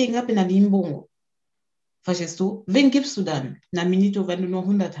Mobali, tenga pena limbongo. Verstehst du? Wen gibst du dann? Na Minito, wenn du nur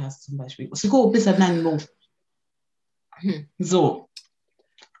 100 hast, zum Beispiel. Siko, bis an einen So.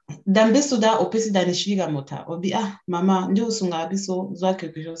 Dann bist du da, ob bist du deine Schwiegermutter. Obi, Mama, ndio Asungabi, so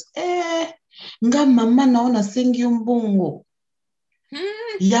quelque chose. Nga Mama naona sengi umbongo.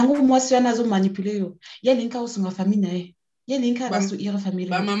 Yango mwasi wana zo manipule yo. Ye linka usunga familie. Ye linka rasu ihre Familie.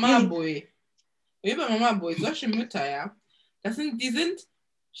 Bei Mama Boy. Bei Mama Boy, solche Mütter, ja.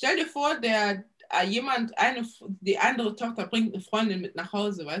 Stell dir vor, die andere Tochter bringt eine Freundin mit nach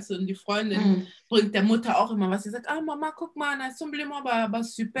Hause, weißt du, und die Freundin bringt der Mutter auch immer was. Sie sagt, Mama, guck mal, na Sumblement war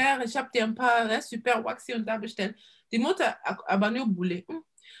super, ich habe dir ein paar super Waxi und da bestellt. Die Mutter, aber nur Boule.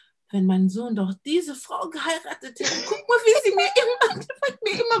 Wenn mein Sohn doch diese Frau geheiratet hätte, guck mal, wie sie die bringt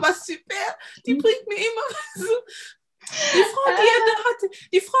mir immer was super, die bringt mir immer was so.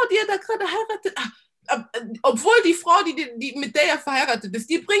 Die Frau, die er da gerade heiratet, obwohl die Frau, die mit der er verheiratet ist,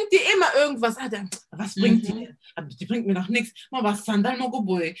 die bringt dir immer irgendwas. Was bringt die denn? Die bringt mir noch nichts. Mal was Sandal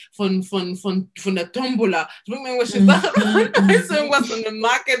Mogoboy von der Tombola. Die bringt mir irgendwelche Sachen. Da ist irgendwas von dem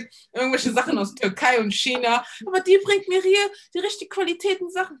Market, irgendwelche Sachen aus Türkei und China. Aber die bringt mir hier die richtigen Qualitäten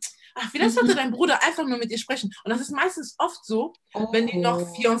Sachen. Vielleicht sollte dein Bruder einfach nur mit ihr sprechen. Und das ist meistens oft so, wenn die noch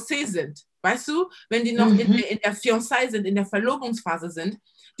Fiancé sind. Weißt du? Wenn die noch in der Fiancé sind, in der Verlobungsphase sind.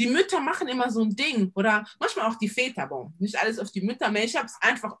 Die Mütter machen immer so ein Ding. Oder manchmal auch die Väter. Bon, nicht alles auf die Mütter, aber ich habe es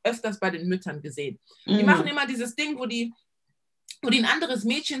einfach öfters bei den Müttern gesehen. Die machen immer dieses Ding, wo die ein anderes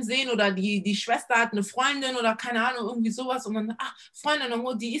Mädchen sehen oder die Schwester hat eine Freundin oder keine Ahnung, irgendwie sowas und dann, Freundin,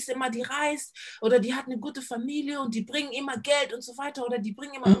 die ist immer, die reist oder die hat eine gute Familie und die bringen immer Geld und so weiter oder die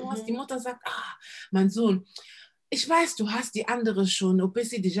bringen immer irgendwas. Die Mutter sagt, mein Sohn, ich weiß, du hast die andere schon, au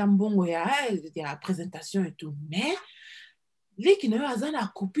PC déjà mbongo ya Präsentation et tout, mais Leki na yo azana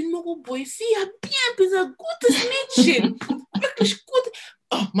Kopine moko boy, Fia bien, ist ein gutes Mädchen, wirklich gut.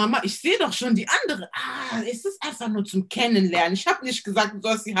 Mama, ich sehe doch schon die andere. Es ist einfach nur zum Kennenlernen. Ich habe nicht gesagt, du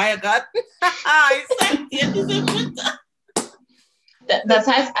sollst sie heiraten. Ich sag dir, diese Mutter. Das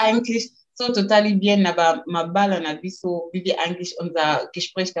heißt eigentlich so total bien, aber Mabala na Biso, wie wir eigentlich unser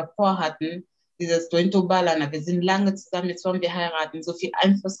Gespräch davor hatten, dieses Doento Balana, wir sind lange zusammen, jetzt wollen wir heiraten. So viel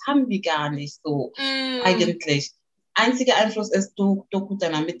Einfluss haben wir gar nicht so eigentlich. Einziger Einfluss ist, du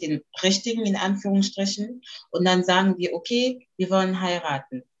dann mit den Richtigen, in Anführungsstrichen, und dann sagen wir, okay, wir wollen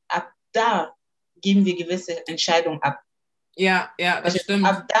heiraten. Ab da geben wir gewisse Entscheidungen ab. Ja, das stimmt.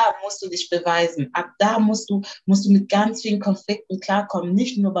 Ab da musst du dich beweisen. Ab da musst du mit ganz vielen Konflikten klarkommen.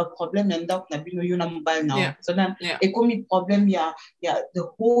 Nicht nur bei Problemen, sondern es kommt mit Problemen, the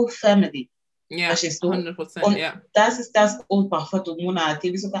whole family. Ja, 100%, und das ist das, und parfois tout le monde a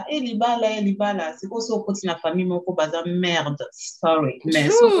été so, libala, c'est quoi so kurz in der Familie, wo baza merde, sorry,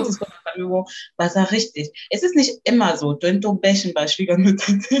 mais so kurz in der Familie, wo baza richtig. Es ist nicht immer so, Doento Bächen bei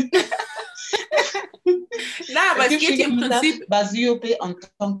Schwiegermüttern. Na, aber es geht hier im Prinzip... Basiope en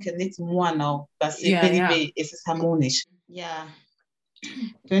tant que nicht moi, no, es ist harmonisch. Ja.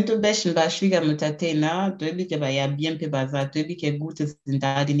 Doento Bächen bei Schwiegermütter, Doebi ke ja bien pe baza, Doebi ke gute sind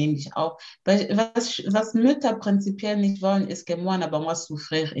da, die nehmen dich auf. Was Mütter prinzipiell nicht wollen, ist que moi, aber moi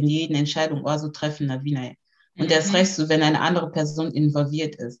souffrir in jeder Entscheidung oder so treffen, na wie und das recht so, wenn eine andere Person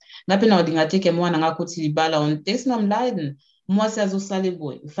involviert ist. Na bin auch die Gateke moi na kuti libala und des noch am Leiden. Moi c'est so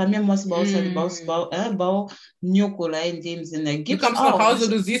saleboy. Familie moi c'est bau Nyokola in dem Sinne. Du kommst nach Hause,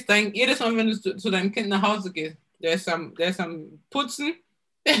 du siehst jedes Mal, wenn du zu deinem Kind nach Hause gehst. Der ist am Putzen,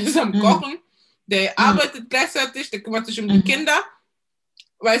 der ist am Kochen, der arbeitet gleichzeitig, der kümmert sich um die Kinder,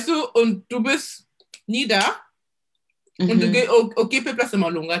 weißt du, und du bist nie da und du gehst, okay, Platz im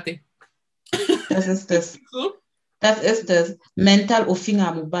Lungate. Das ist das. So? Das ist das. Mental au Finger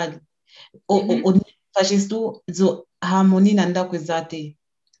am Ball. Und verstehst du, so Harmonie nanda gesagt,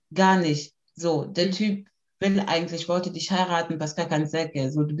 gar nicht. So, der Typ wollte dich heiraten, Pascal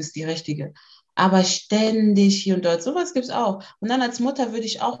Kanzeke, so, du bist die Richtige. Aber ständig hier und dort, sowas gibt es auch. Und dann als Mutter würde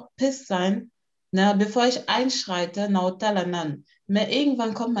ich auch piss sein, ne, bevor ich einschreite, na otalanan. Aber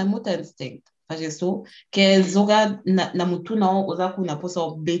irgendwann kommt mein Mutterinstinkt, verstehst du? Que sogar na mutuna ozaku na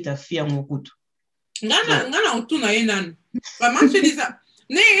posa beta fia gut. Ngana utuna yenan. Weil manche dieser,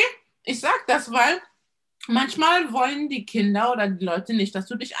 nee, ich sag das, weil manchmal wollen die Kinder oder die Leute nicht, dass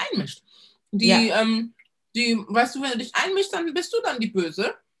du dich einmischst. Weißt du, wenn du dich einmischst, dann bist du dann die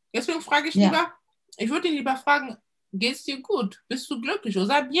Böse. Deswegen frage ich lieber, ich würde ihn lieber fragen, geht's dir gut? Bist du glücklich?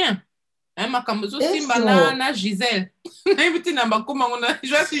 Osa bien. Makambo so Simba na Giselle. Ich weiß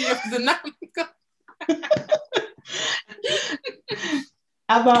nicht, auf diesen Namen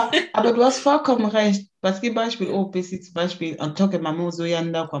aber du hast vollkommen recht. Was gibt Beispiel, zum Beispiel, und Toke Mamo so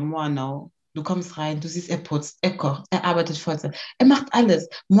yanda kwa Moanau. Du kommst rein, du siehst, er putzt, er kocht, er arbeitet Vollzeit. Er macht alles.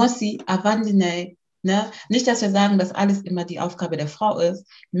 Mosi, Avandine, ne? Nicht, dass wir sagen, dass alles immer die Aufgabe der Frau ist.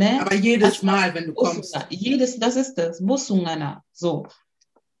 Ne? Aber jedes Mal, wenn du kommst. Das ist das. Busungana. So.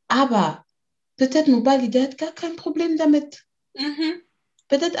 Aber peut-être Mubali, der hat gar kein Problem damit.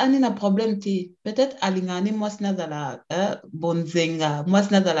 Peut-être Anine un problème, peut-être Alingani, moi, Snazala, Bonzenga, moi,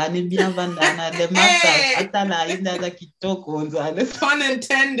 Snazala, ne bien vandana, de massage, Atala, Inda Kitoko, und so alles. Pun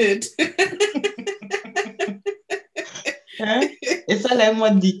intended. Et ça, là,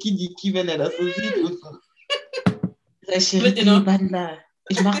 moi, Diki, wenn er das so sieht und so.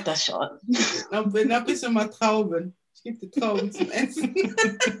 Ich mach das schon. Da bist du mal Trauben. Ich gebe dir Trauben zum Essen.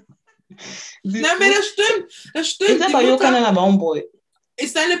 Nein, aber das stimmt. Das stimmt.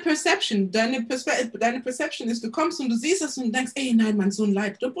 Ist deine Perception. Deine Perception ist, du kommst und du siehst das und denkst, ey, nein, mein Sohn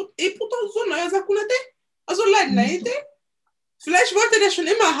leidet. Also leiden, nein, vielleicht wollte der schon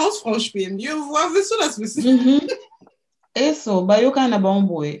immer Hausfrau spielen. Woher willst du das wissen? So, Bayoka na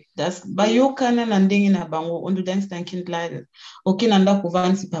Bamboy. Das Bayoka na Landing na Bango und du denkst, dein Kind leidet. Okay, nanda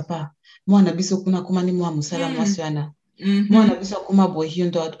kuvansi Papa. Mwana biso kuna kumani mwa musala mwasiana. Mwana biso kuma boy hier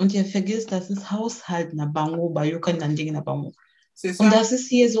und dort. Und ihr vergisst, das ist Haushalt na Bango, Bayoka na Landing na Bango. Und das ist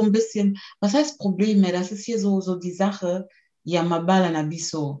hier so ein bisschen, was heißt Probleme? Das ist hier so die Sache, ja, Mabala na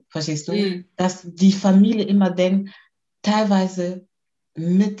biso, verstehst du? Dass die Familie immer denkt, teilweise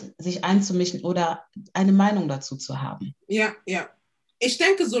mit sich einzumischen oder eine Meinung dazu zu haben. Ja. Ich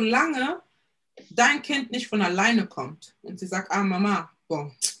denke, solange dein Kind nicht von alleine kommt und sie sagt, Mama,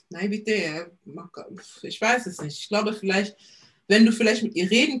 boah, nein, bitte, ich weiß es nicht. Ich glaube vielleicht, wenn du vielleicht mit ihr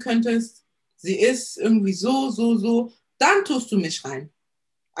reden könntest, sie ist irgendwie so, dann tust du mich rein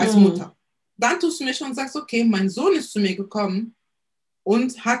als Mutter. Dann tust du mich und sagst, okay, mein Sohn ist zu mir gekommen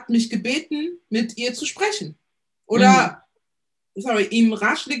und hat mich gebeten, mit ihr zu sprechen. Oder ihm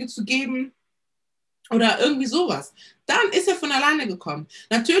Ratschläge zu geben oder irgendwie sowas. Dann ist er von alleine gekommen.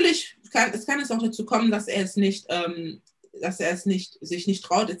 Natürlich kann es auch dazu kommen, dass er es nicht, sich nicht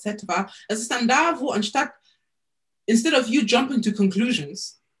traut, etc. Das ist dann da, wo instead of you jumping to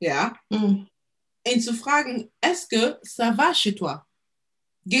conclusions, ihn zu fragen, est-ce que ça va chez toi?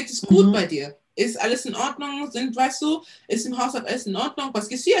 Geht es gut bei dir? Ist alles in Ordnung? Weißt du, ist im Haushalt alles in Ordnung? Parce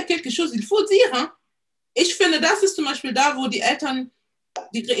que s'il y a quelque chose, il faut dire, hein? Ich finde, das ist zum Beispiel da, wo die Eltern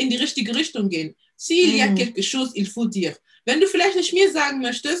in die richtige Richtung gehen. S'il y a quelque chose, il faut dire. Wenn du vielleicht nicht mir sagen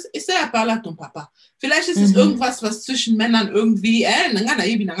möchtest, ich sage, parle à ton papa. Vielleicht ist es irgendwas, was zwischen Männern irgendwie,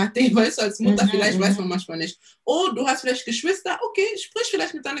 weißt du, als Mutter, vielleicht weiß man manchmal nicht. Oh, du hast vielleicht Geschwister, okay, sprich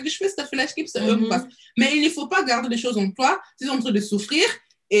vielleicht mit deinen Geschwistern, vielleicht gibt es da irgendwas. Mais il ne faut pas garder les choses en toi, sie sont en train de souffrir.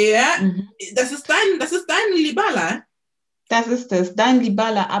 Et das ist dein Libala. Das ist es, dein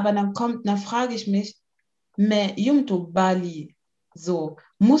Libala. Aber dann frage ich mich, mais Yumto Bali, so,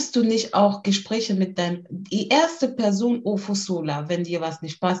 musst du nicht auch Gespräche mit die erste Person Ofosola, wenn dir was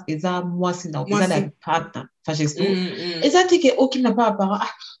nicht passt, isa moi c'est dein Partner, verstehst du? Isa tike okina papa,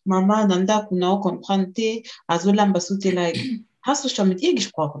 Mama, nanda kuna comprendre, azolamba sute like, hast du schon mit ihr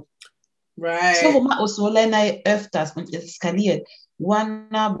gesprochen? Right. So, wo man Osola öfters und es eskaliert.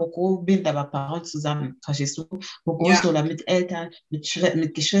 Wana Boko Bilder bei Parents zusammen, verstehst du? Boko Sola mit Eltern, mit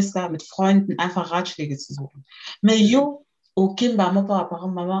Geschwistern, mit Freunden, einfach Ratschläge zu suchen. Mais okay,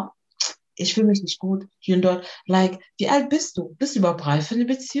 Mama, ich fühle mich nicht gut, hier und dort. Like, wie alt bist du? Bist du überhaupt reif für eine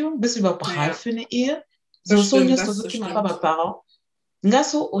Beziehung? Bist du überhaupt reif für eine Ehe? So stimmt.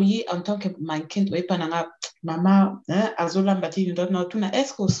 Ngaso oye en tant que mein Kind oye pananga Mama, also lambati hier und dort, na tuna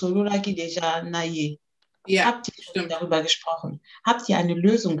esko solo laki deja naye. Habt ihr darüber gesprochen? Habt ihr eine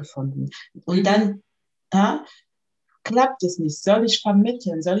Lösung gefunden? Und dann klappt es nicht. Soll ich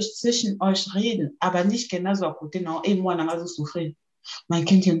vermitteln? Soll ich zwischen euch reden? Aber nicht genauso, moi, so souffrir. mein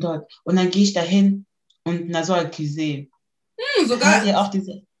Kind hier und dort. Und dann gehe ich dahin und na so accusé. Sogar, ja auch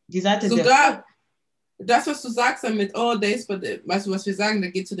die Seite sogar das, was du sagst damit, oh, weißt du, was wir sagen, da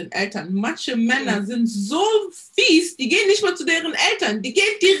geht zu den Eltern. Manche Männer sind so fies, die gehen nicht mal zu deren Eltern, die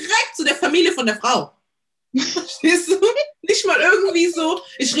gehen direkt zu der Familie von der Frau. Verstehst du? Nicht mal irgendwie so,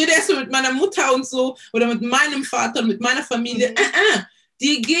 ich rede erst mal mit meiner Mutter und so oder mit meinem Vater, mit meiner Familie.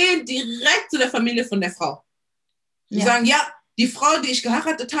 Die gehen direkt zu der Familie von der Frau. Die sagen, ja, die Frau, die ich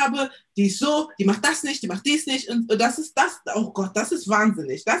geheiratet habe, die ist so, die macht das nicht, die macht dies nicht. Und das ist das, oh Gott, das ist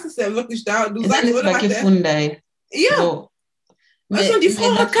wahnsinnig. Das ist ja wirklich da. Du sagst, ja. So. Weißt du, die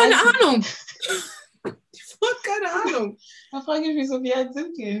Frau hat keine Ahnung. Die Frau hat keine Ahnung. Da frage ich mich so, wie alt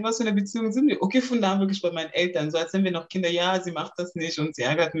sind wir? In was für einer Beziehung sind wir? Okay, Funde haben wirklich bei meinen Eltern. So als sind wir noch Kinder, ja, sie macht das nicht und sie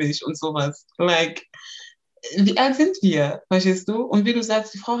ärgert mich und sowas. Like, wie alt sind wir? Verstehst du? Und wie du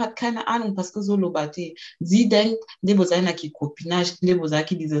sagst, die Frau hat keine Ahnung, parce que so lobate. Sie denkt, Nebosaki Copinage,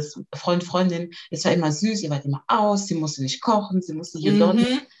 Nebosaki, dieses Freundin, es war immer süß, ihr wart immer aus, sie musste nicht kochen, sie musste hier dort.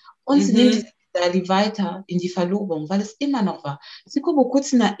 Und sie nimmt die weiter in die Verlobung, weil es immer noch war. Sie gucken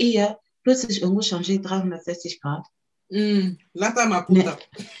kurz in der Ehe, plötzlich irgendwo changé 360 Grad. Lata ma puta.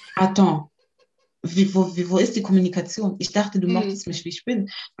 Attends. Wo ist die Kommunikation? Ich dachte, du mochtest mich, wie ich bin.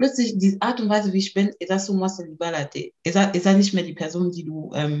 Plötzlich, die Art und Weise, wie ich bin, ist das so ist er nicht mehr die Person, die du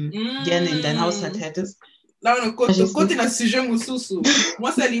gerne in dein Haushalt hättest. Non, côté na sujet mususu.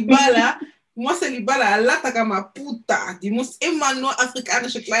 Moi, c'est Libala, Lata kama puta. Die muss immer nur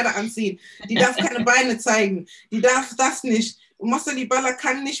afrikanische Kleider anziehen. Die darf keine Beine zeigen. Die darf das nicht. Und Moi, Libala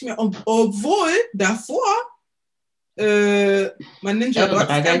kann nicht mehr, obwohl davor mein Ninja, du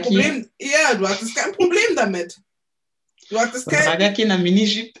hattest kein Problem. Ja, du hattest kein Problem damit. Du hattest kein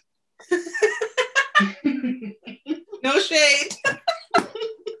Mini-Jeep. No shade.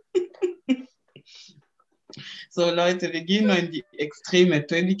 So, Leute, wir gehen nur in die Extreme.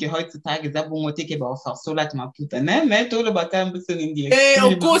 Tönike heutzutage, Sabungoteke auf Solat Maputa, ne? Ein bisschen in die Extreme.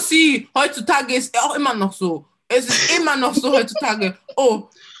 Ey, Okosi, heutzutage ist auch immer noch so. Es ist immer noch so heutzutage. Oh,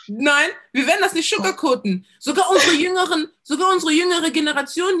 nein, wir werden das nicht sugarcoaten. Sogar unsere jüngere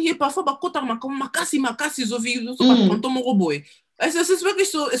Generation hier, makasi, so wie Roboy. Also es ist wirklich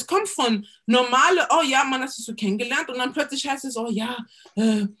so, es kommt von normale, oh ja, man hat sich so kennengelernt und dann plötzlich heißt es, oh ja,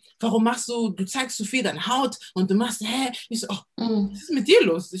 warum du zeigst so viel deine Haut und du machst, ich so, oh, was ist mit dir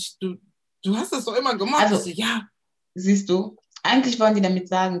los? Du hast das doch immer gemacht. Also, ja. Siehst du, eigentlich wollen die damit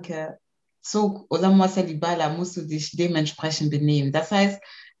sagen, so, oder Mossa Libala musst du dich dementsprechend benehmen. Das heißt,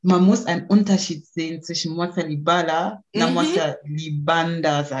 man muss einen Unterschied sehen zwischen Mossa Libala und Mossa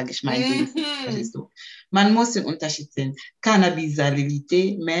Libanda, sage ich mal. Verstehst du? Man muss den Unterschied sehen.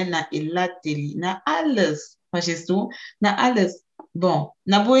 Cannabisalität, na Elateli, na alles. Verstehst du? Na alles. Bon,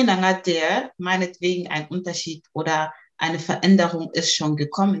 na wo in der meinetwegen ein Unterschied oder eine Veränderung ist schon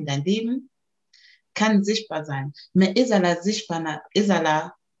gekommen in dein Leben, kann sichtbar sein. Mais isala sichtbar,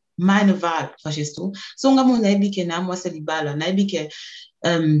 isala meine Wahl, verstehst du? So ngamu naibike na Mossa Libala, naibike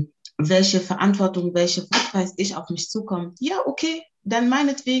welche Verantwortung, was weiß ich, auf mich zukommt. Ja, okay, dann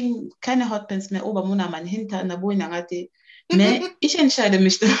meinetwegen keine Hotpants mehr, Obermona, mein Hintern, ich entscheide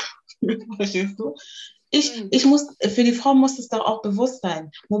mich dafür, verstehst du? Für die Frau muss es doch auch bewusst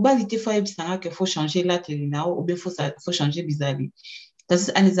sein. Mobilité faut changer la telinao, ou bien faut changer bizarre. Das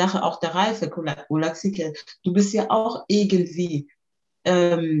ist eine Sache auch der Reife, du bist ja auch irgendwie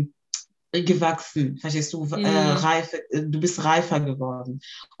gewachsen, verstehst du, du bist reifer geworden.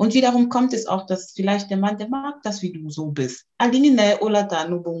 Und wiederum kommt es auch, dass vielleicht der Mann, der mag das, wie du so bist. Das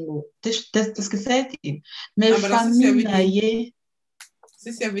gefällt ihm. Aber das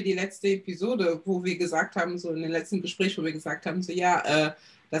ist ja wie die letzte Episode, wo wir gesagt haben, so in dem letzten Gespräch, wo wir gesagt haben, so ja,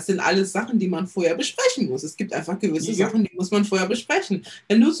 das sind alles Sachen, die man vorher besprechen muss. Es gibt einfach gewisse Sachen, die muss man vorher besprechen.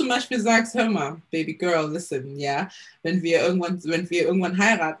 Wenn du zum Beispiel sagst, hör mal, Baby Girl, listen, ja, wenn wir irgendwann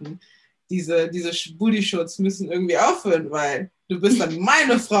heiraten, diese Booty-Shots müssen irgendwie aufhören, weil du bist dann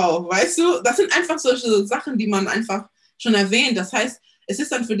meine Frau, weißt du? Das sind einfach solche Sachen, die man einfach schon erwähnt. Das heißt, es ist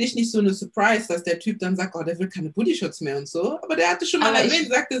dann für dich nicht so eine Surprise, dass der Typ dann sagt, oh, der will keine Booty-Shots mehr und so. Aber der hatte schon mal erwähnt,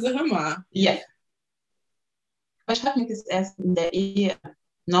 sagte so, hör mal. Ja. Ich habe mich das erst in der Ehe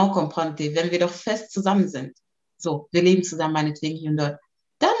non comprendre, wenn wir doch fest zusammen sind. So, wir leben zusammen, meinetwegen hier und dort.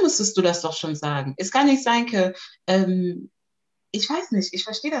 Dann müsstest du das doch schon sagen. Es kann nicht sein, ich weiß nicht, ich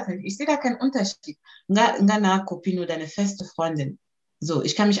verstehe das nicht. Ich sehe da keinen Unterschied. Ngana Kopino, deine feste Freundin. So,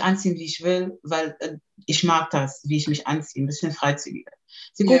 ich kann mich anziehen, wie ich will, weil ich mag das, wie ich mich anziehe, ein bisschen freizügiger.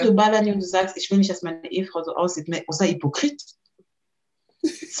 Sie guckt du Ballani und du sagst, ich will nicht, dass meine Ehefrau so aussieht, mais außer Hypokrit.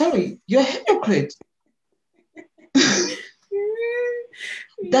 Sorry, you're a hypocrite.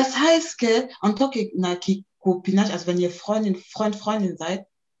 Das heißt, en tant que Copinage, also wenn ihr Freundin seid,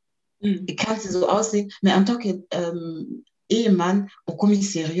 kann sie so aussehen, mais en tant que Ehemann, on kommt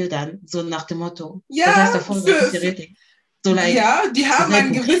seriös dann, so nach dem Motto. Ja, das heißt, davor so like, ja, die haben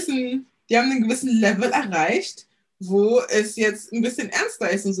einen gewissen Level erreicht, wo es jetzt ein bisschen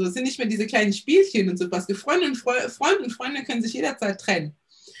ernster ist und so. Es sind nicht mehr diese kleinen Spielchen und sowas. Freunde und Freunde können sich jederzeit trennen.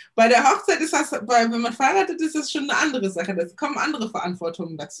 Bei der Hochzeit ist das, wenn man verheiratet ist, das schon eine andere Sache. Da kommen andere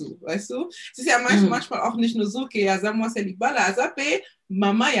Verantwortungen dazu, weißt du? Es ist ja manchmal auch nicht nur so, okay, ja, Samuel Bala, Asape,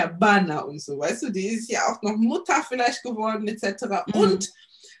 Mama ja Bana und so, weißt du? Die ist ja auch noch Mutter vielleicht geworden, etc. Und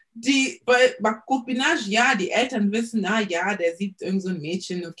bei Copinage, ja, die Eltern wissen, ja, der sieht irgend so ein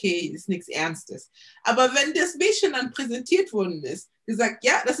Mädchen, okay, ist nichts Ernstes. Aber wenn das Mädchen dann präsentiert worden ist, gesagt,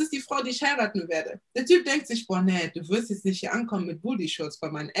 ja, das ist die Frau, die ich heiraten werde. Der Typ denkt sich, boah, nee, du wirst jetzt nicht hier ankommen mit Booty-Shorts bei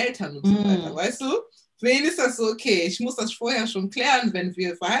meinen Eltern und so weiter, weißt du? Für ihn ist das so, okay, ich muss das vorher schon klären, wenn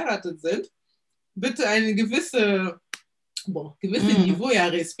wir verheiratet sind. Bitte eine gewisse Niveau, ja,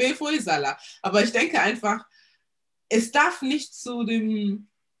 Respekt vor Isala. Aber ich denke einfach, es darf nicht zu dem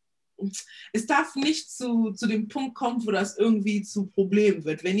Punkt kommen, wo das irgendwie zu Problemen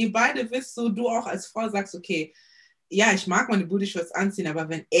wird. Wenn ihr beide wisst, so du auch als Frau sagst, okay, ja, ich mag meine Booty-Shorts anziehen, aber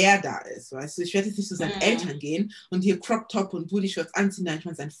wenn er da ist, weißt du, ich werde jetzt nicht zu seinen Eltern gehen und hier Crop-Top und Booty-Shorts anziehen. Ich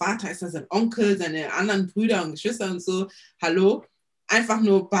meine, sein Vater ist da, sein Onkel, seine anderen Brüder und Geschwister und so. Hallo? Einfach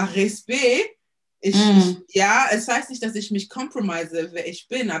nur par respect. Ja, es heißt nicht, dass ich mich compromise, wer ich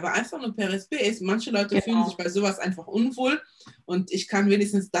bin, aber einfach nur per respect. Manche Leute fühlen sich bei sowas einfach unwohl und das kann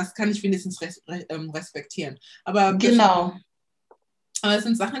ich wenigstens respektieren. Aber genau. Aber es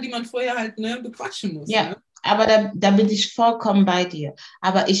sind Sachen, die man vorher halt bequatschen muss. Ja, ne? Aber da bin ich vollkommen bei dir.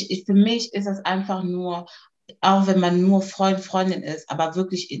 Aber für mich ist es einfach nur, auch wenn man nur Freundin ist, aber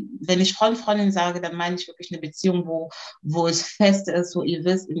wirklich, wenn ich Freundin sage, dann meine ich wirklich eine Beziehung, wo es fest ist, wo ihr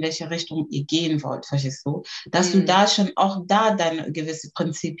wisst, in welche Richtung ihr gehen wollt, verstehst du? Dass du da schon auch da deine gewisse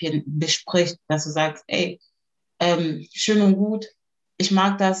Prinzipien besprichst, dass du sagst, ey, schön und gut, ich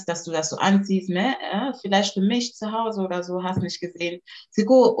mag das, dass du das so anziehst, ne? Vielleicht für mich zu Hause oder so, hast nicht gesehen.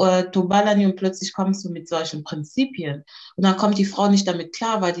 Siko, Tobalani und plötzlich kommst du mit solchen Prinzipien. Und dann kommt die Frau nicht damit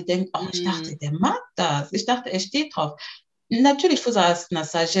klar, weil die denkt, oh, ich dachte, der mag das. Ich dachte, er steht drauf. Natürlich, für so als eine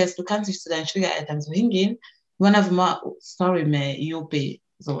Sagesse, du kannst nicht zu deinen Schwiegereltern so hingehen. One of my, sorry, man, Jope.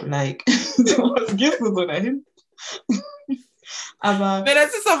 So, like, so, was gehst du so dahin? Aber. Ja,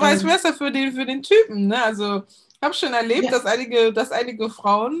 das ist auch vice versa für den Typen, ne? Also, ich habe schon erlebt, dass einige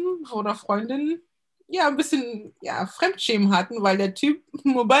Frauen oder Freundinnen ja ein bisschen Fremdschämen hatten, weil der Typ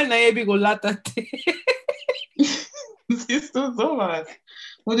Mobile Naebi Golata. Siehst du sowas?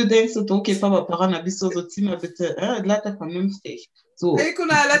 Wo du denkst, okay, Papa, Parana, bist du so Zimmer bitte, Glatter vernünftig. So. Stell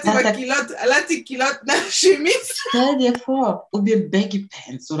dir vor, ob wir Baggy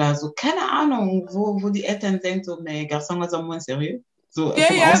Pants oder so, keine Ahnung, wo die Eltern denken, so, mais garçon, was moins sérieux. So,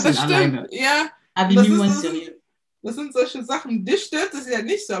 ja, das stimmt. Alleine. Ja, das sind solche Sachen. Dich stört es ja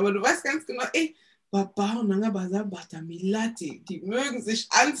nicht so, aber du weißt ganz genau, ey, Papa und Nanga Baza Batamilati, die mögen sich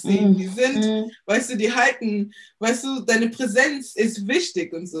anziehen, die sind, weißt du, die halten, weißt du, deine Präsenz ist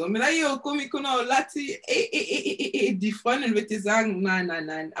wichtig und so. Die Freundin wird dir sagen,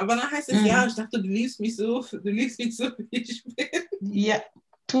 nein. Aber dann heißt es, ja, ich dachte, du liebst mich so, wie ich bin. Ja,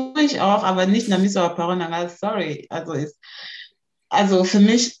 tue ich auch, aber nicht Namiso Aparonanga, sorry. Also für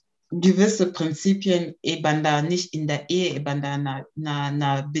mich gewisse Prinzipien eben da nicht in der Ehe, eben da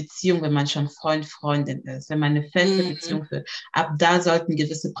einer Beziehung, wenn man schon Freundin ist, wenn man eine feste Beziehung führt. Ab da sollten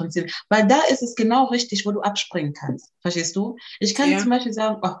gewisse Prinzipien, weil da ist es genau richtig, wo du abspringen kannst. Verstehst du? Ich kann zum Beispiel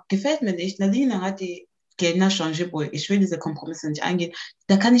sagen, oh, gefällt mir nicht, Nadine hat die Gelna changé, ich will diese Kompromisse nicht eingehen.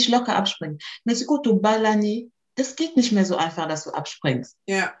 Da kann ich locker abspringen. Mexiko Balani, das geht nicht mehr so einfach, dass du abspringst.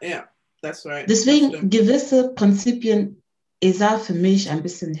 Ja, that's right. Deswegen gewisse Prinzipien ist für mich ein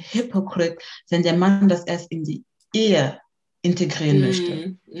bisschen hypocrite, wenn der Mann das erst in die Ehe integrieren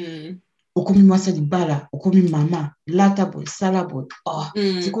möchte. Okomi Masa die Bala, Okomi Mama, Lataboy, Salaboy. Oh,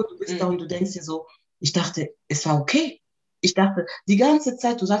 du bist da und du denkst dir so, ich dachte, es war okay. Ich dachte, die ganze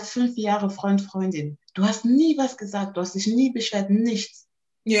Zeit, du sagst 5 Jahre Freundin, du hast nie was gesagt, du hast dich nie beschwert, nichts.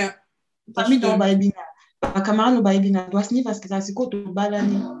 Ja. Du hast nie was gesagt, du Bala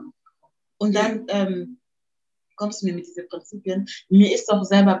nie. Und dann kommst du mir mit diesen Prinzipien. Mir ist doch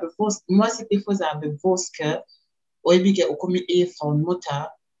selber bewusst, moi c'était bewusst, que oibike okomi Ehefrau und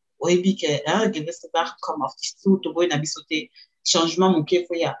Mutter, oibike gewisse Sachen kommen auf dich zu, du wolltest ein bisschen Changement muke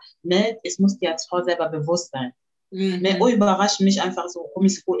foya. Mais es muss dir als Frau selber bewusst sein. Mais überrascht mich einfach so, komm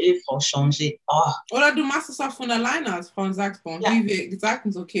ich so Ehefrau changer. Oh. Oder du machst es auch von alleine als Frau und sagst, bon, wie wir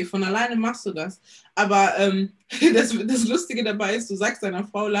sagten, so, okay, von alleine machst du das. Aber das Lustige dabei ist, du sagst deiner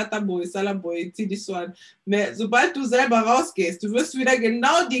Frau, Lataboy, Salaboy, zieh dich so an. Sobald du selber rausgehst, du wirst wieder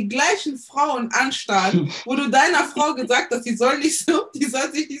genau die gleichen Frauen anstarren, wo du deiner Frau gesagt hast, die soll sich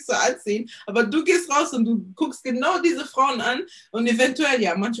nicht so anziehen, aber du gehst raus und du guckst genau diese Frauen an und eventuell,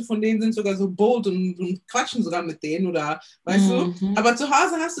 ja, manche von denen sind sogar so bold und quatschen sogar mit denen oder, weißt du, aber zu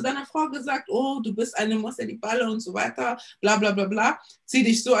Hause hast du deiner Frau gesagt, oh, du bist eine Mosse die Balle und so weiter, bla bla bla bla, zieh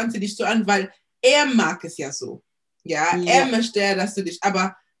dich so an, weil er mag es ja so. Ja, er möchte ja, dass du dich,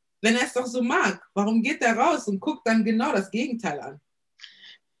 aber wenn er es doch so mag, warum geht er raus und guckt dann genau das Gegenteil an?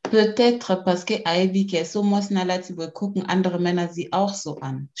 Peut-être parce que Ivy, que so muss gucken andere Männer sie auch so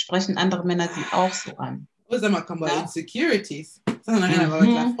an. Sprechen andere Männer sie auch so an. Sag mal, komm mal, Insecurities. Ça n'a rien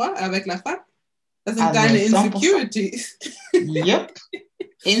à voir avec la femme. Das sind Also, deine Insecurities. Yep.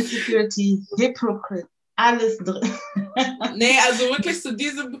 Insecurity, Hypocrite, alles drin. Nee, also wirklich zu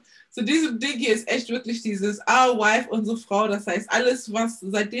diesem Ding hier ist echt wirklich dieses Our Wife, unsere Frau. Das heißt, alles, was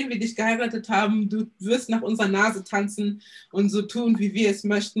seitdem wir dich geheiratet haben, du wirst nach unserer Nase tanzen und so tun, wie wir es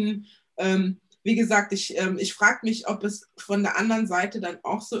möchten. Wie gesagt, ich frage mich, ob es von der anderen Seite dann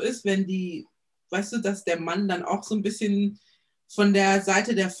auch so ist, wenn weißt du, dass der Mann dann auch so ein bisschen von der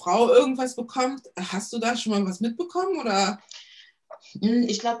Seite der Frau irgendwas bekommt. Hast du da schon mal was mitbekommen, oder?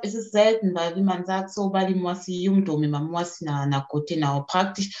 Ich glaube, es ist selten, weil wie man sagt, so bali mwasi yumdo mima mwasi na kote na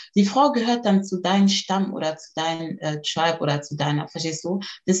praktisch. Die Frau gehört dann zu deinem Stamm oder zu deinem Tribe oder zu deiner, verstehst du?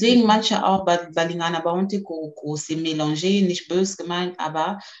 Deswegen manche auch balingana baunte ko se mélanger, nicht böse gemeint,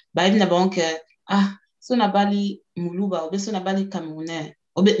 aber beiden na banke, so na bali muluba, obe so na bali Camerounais,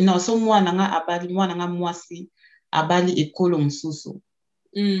 obe no so mwana nga mwasi abali ekolo msusu.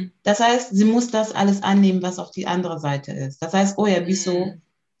 Das heißt, sie muss das alles annehmen, was auf die andere Seite ist. Das heißt, Bisso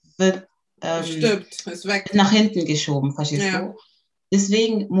wird ist weg. Nach hinten geschoben, verstehst du?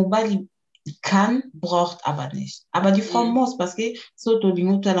 Deswegen, Mobali kann, braucht aber nicht. Aber die Frau muss, parce so die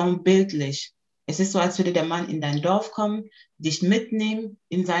Mutter dann bildlich. Es ist so, als würde der Mann in dein Dorf kommen, dich mitnehmen,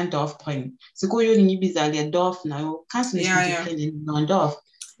 in sein Dorf bringen. So, Dorf, kannst du nicht integrieren in ein neues Dorf.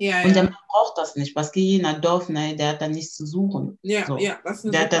 Und der Mann braucht das nicht, parce jener Dorf, der hat dann nichts zu suchen. Ja, so. Das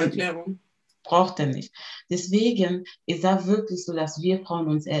ist eine super Erklärung. Braucht er nicht. Deswegen ist es wirklich so, dass wir Frauen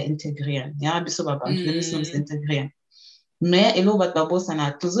uns eher integrieren. Ja, wir müssen uns integrieren. Mehr elobat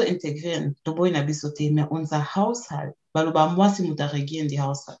babosana, tu so integrieren, tu boy na bisote, mehr unser Haushalt, weil über Moasi muta regieren die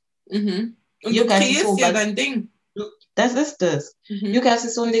Haushalt. Und du kreierst so, dein Ding. Das ist es. Jukas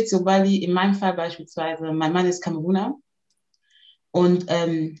ist so nicht so, Bali, in meinem Fall beispielsweise, mein Mann ist Kameruner. Und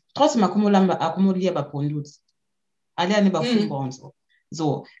trotzdem akkumuliert bei Ponduz. Alle an Überfumba und so.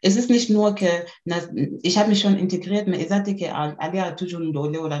 So, es ist nicht nur, ich habe mich schon integriert, aber ich sagte, alle toujours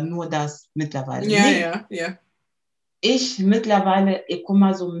Ndole oder nur das mittlerweile. Ja. Ich mittlerweile, ich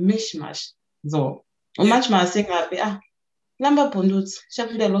komme so Mischmasch. So. Und manchmal singe ich, Lamba Ponduz, ich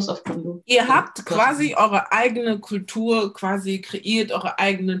habe wieder Lust auf Ponduz. Ihr habt quasi eure eigene Kultur quasi kreiert,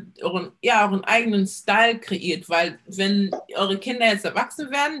 euren eigenen Style kreiert, weil wenn eure Kinder jetzt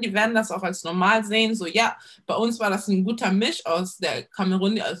erwachsen werden, die werden das auch als normal sehen, so bei uns war das ein guter Misch aus der von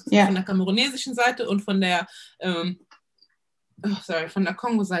der kamerunesischen Seite und von der von der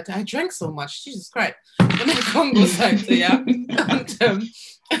Kongo-Seite. I drank so much, Jesus Christ. Von der Kongo-Seite, ja.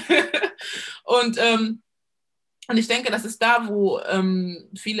 Und ich denke, das ist da, wo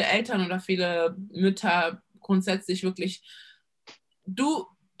viele Eltern oder viele Mütter grundsätzlich wirklich,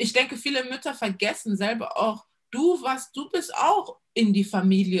 ich denke, viele Mütter vergessen selber auch, du bist auch in die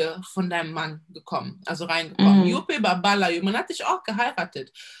Familie von deinem Mann gekommen, also reingekommen. Juppe Babala, man hat dich auch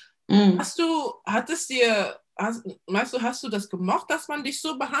geheiratet. Hast du das gemocht, dass man dich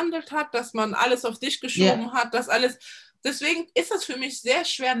so behandelt hat, dass man alles auf dich geschoben hat, dass alles... Deswegen ist das für mich sehr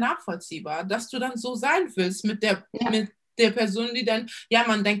schwer nachvollziehbar, dass du dann so sein willst mit der Person, die dann,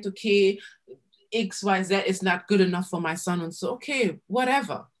 man denkt, okay, XYZ is not good enough for my son und so, okay,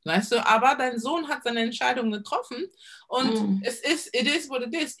 whatever, weißt du, aber dein Sohn hat seine Entscheidung getroffen und it is what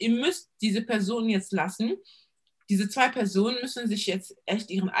it is. Ihr müsst diese Person jetzt lassen. Diese zwei Personen müssen sich jetzt echt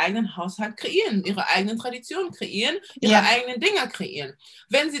ihren eigenen Haushalt kreieren, ihre eigenen Traditionen kreieren, ihre eigenen Dinger kreieren.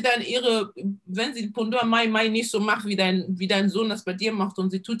 Wenn sie Pondor Mai nicht so macht, wie dein Sohn das bei dir macht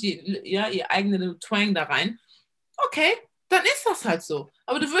und sie tut ihr eigene Twang da rein, okay, dann ist das halt so.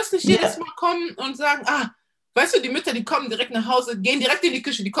 Aber du wirst nicht jedes Mal kommen und sagen, weißt du, die Mütter, die kommen direkt nach Hause, gehen direkt in die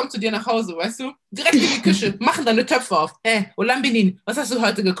Küche, die kommen zu dir nach Hause, weißt du? Direkt in die Küche, machen deine Töpfe auf. Olambinin, was hast du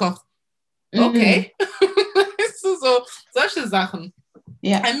heute gekocht? Okay. So, solche Sachen.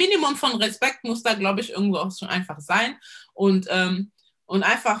 Ein Minimum von Respekt muss da, glaube ich, irgendwo auch schon einfach sein. Und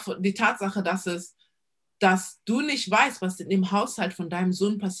einfach die Tatsache, dass es dass du nicht weißt, was in dem Haushalt von deinem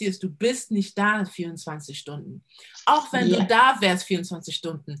Sohn passiert. Du bist nicht da 24 Stunden. Auch wenn du da wärst 24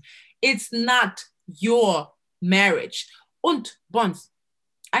 Stunden. It's not your marriage. Und, Bons,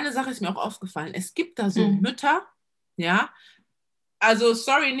 eine Sache ist mir auch aufgefallen. Es gibt da so Mütter, ja, also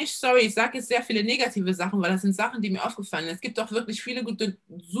sorry, nicht sorry, ich sage jetzt sehr viele negative Sachen, weil das sind Sachen, die mir aufgefallen sind. Es gibt auch wirklich viele gute,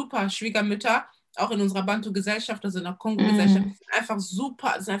 super Schwiegermütter, auch in unserer Bantu-Gesellschaft, also in der Kongo-Gesellschaft,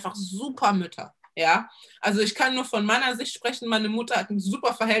 sind einfach super Mütter. Ja, also ich kann nur von meiner Sicht sprechen, meine Mutter hat ein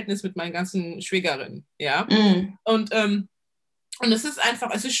super Verhältnis mit meinen ganzen Schwägerinnen, ja, und es ist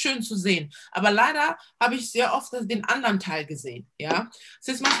einfach, es ist schön zu sehen, aber leider habe ich sehr oft den anderen Teil gesehen, ja, es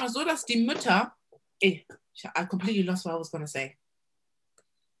ist manchmal so, dass die Mütter, I completely lost what I was gonna say.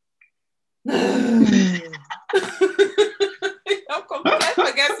 Ich habe komplett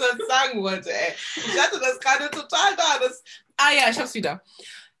vergessen, was ich sagen wollte, ey. Ich hatte das gerade total da. Ja, ich hab's wieder.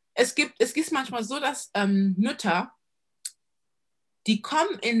 Es gibt manchmal so, dass Mütter, die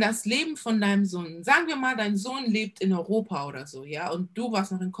kommen in das Leben von deinem Sohn. Sagen wir mal, dein Sohn lebt in Europa oder so, ja, und du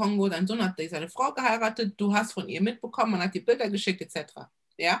warst noch in Kongo, dein Sohn hat seine Frau geheiratet, du hast von ihr mitbekommen, man hat dir Bilder geschickt, etc.,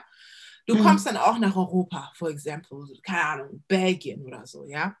 ja. Du kommst dann auch nach Europa, for example, keine Ahnung, Belgien oder so,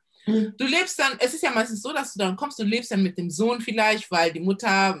 ja. Du lebst dann, es ist ja meistens so, dass du dann kommst und lebst dann mit dem Sohn vielleicht, weil die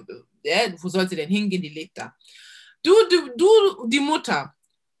Mutter, wo soll sie denn hingehen, die lebt da. Du, die Mutter,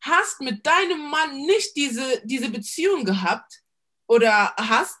 hast mit deinem Mann nicht diese Beziehung gehabt oder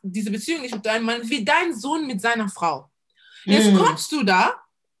hast diese Beziehung nicht mit deinem Mann, wie dein Sohn mit seiner Frau. Jetzt kommst du da,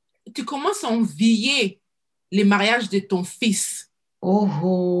 tu commences à envier les mariages de ton fils.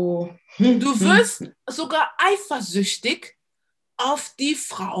 Oh. Du wirst sogar eifersüchtig auf die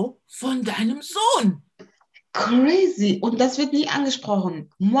Frau von deinem Sohn. Crazy. Und das wird nie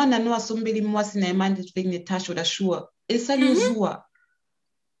angesprochen. Mwana no asumbili mwasi na imani wegen der Tasche oder Schuhe. Ist ja nur so.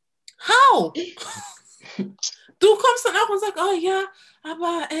 How? Du kommst dann auch und sagst, oh ja,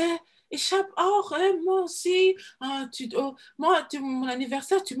 aber ich habe auch, moi aussi, mon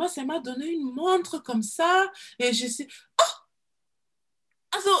anniversaire, tu m'as seulement donné une montre comme ça. Et je sais,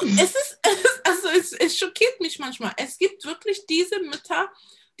 also es schockiert mich manchmal. Es gibt wirklich diese Mütter,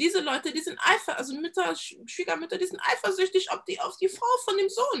 diese Leute, die sind Mütter, Schwiegermütter, die sind eifersüchtig auf die Frau von dem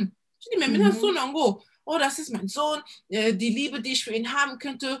Sohn. Oh, das ist mein Sohn, die Liebe, die ich für ihn haben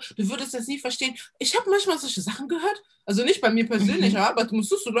könnte, du würdest das nie verstehen. Ich habe manchmal solche Sachen gehört, also nicht bei mir persönlich, aber du musst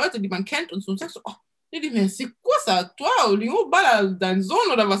so Leute, die man kennt und so, und sagst so, oh, c'est quoi ça, toi, dein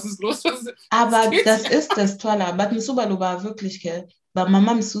Sohn oder was ist los? Aber das ist das Tolle, aber Msuba war wirklich, ba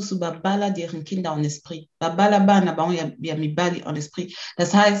mama msusu babala deren Kinder en esprit. Babala bana ba ya mibali en esprit.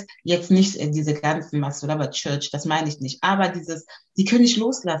 Das heißt, jetzt nicht diese ganzen Masulaba Church, das meine ich nicht, aber die können nicht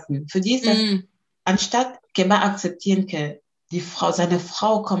loslassen. Für die ist das, anstatt Keba akzeptieren, die Frau, seine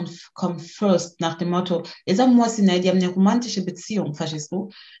Frau kommt first, nach dem Motto, die haben eine romantische Beziehung, verstehst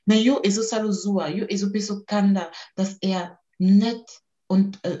du? Na yo ezo saluzua, yo ezo peso kanda, dass er nett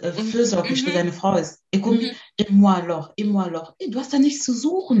und fürsorglich für seine Frau ist. Et moi alors. Du hast da nichts zu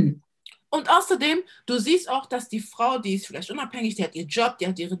suchen. Und außerdem, du siehst auch, dass die Frau, die ist vielleicht unabhängig, die hat ihren Job, die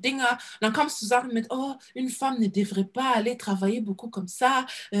hat ihre Dinge. Und dann kommst du Sachen mit, oh, une femme ne devrait pas aller travailler beaucoup comme ça,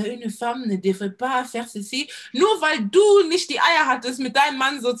 une femme ne devrait pas faire ceci. Nur weil du nicht die Eier hattest, mit deinem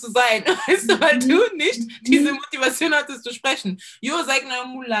Mann so zu sein, weißt du, weil du nicht diese Motivation hattest zu sprechen. Yo, sag na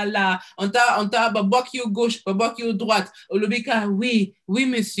moulala, und da, babok yo gauche, babok yo droite, olobika, oui,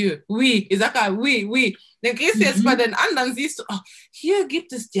 monsieur, oui, ich sag oui. Dann gehst du jetzt bei den anderen, siehst du, oh, hier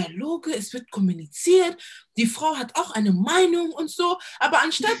gibt es Dialoge, es wird kommuniziert, die Frau hat auch eine Meinung und so, aber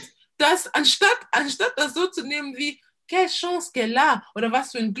anstatt das so zu nehmen wie, quelle chance qu'elle a, oder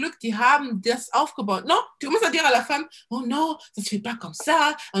was für ein Glück, die haben das aufgebaut. Non, tu commences à dire à la femme, oh non, ça se fait pas comme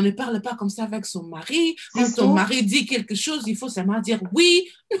ça, on ne parle pas comme ça avec son mari, quand ton mari dit quelque chose, il faut seulement dire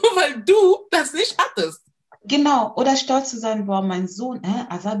oui, nur weil du das nicht hattest. Genau, oder stolz zu sein, boah, mein Sohn,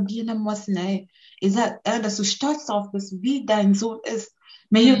 dass du stolz darauf bist, wie dein Sohn ist.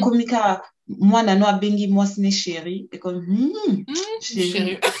 Mais yo komika, mwana no abengi mwasi ne chéri,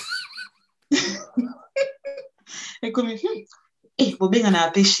 chéri. Et comme, bobenga na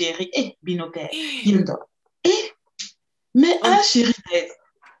ape chéri, binoke, bindo. Mais chéri.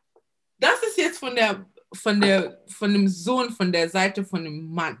 Das ist jetzt von dem Sohn, von der Seite von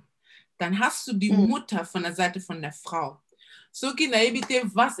dem Mann. Dann hast du die Mutter von der Seite von der Frau. So Naibite,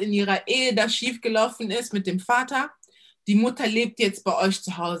 was in ihrer Ehe da schiefgelaufen ist mit dem Vater. Die Mutter lebt jetzt bei euch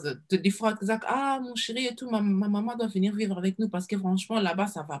zu Hause. Die Frau hat gesagt, mon chéri et tout, ma maman doit venir vivre avec nous parce que franchement là-bas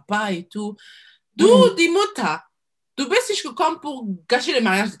ça va pas et tout. Du, die Mutter, du bist nicht gekommen pour gâcher le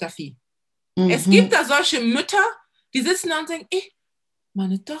mariage de ta fille. Es gibt da solche Mütter, die sitzen da und denken,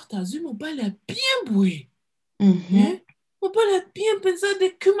 meine Tochter, Sumobal est bien bouée. Mhm. Wobei der bien pensé,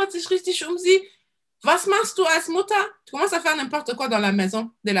 der kümmert sich richtig um sie. Was machst du als Mutter? Tu commences à faire n'importe quoi dans la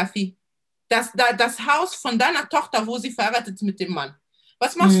maison de la fille. Das Haus von deiner Tochter, wo sie verheiratet ist mit dem Mann.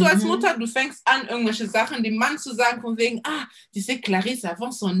 Was machst du als Mutter? Du fängst an, irgendwelche Sachen dem Mann zu sagen, von wegen, tu sais, Clarisse,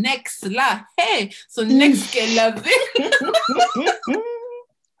 avant son ex, là, hey, son ex qu'elle avait.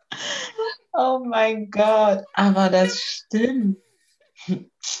 Oh mein Gott, aber das stimmt. Tu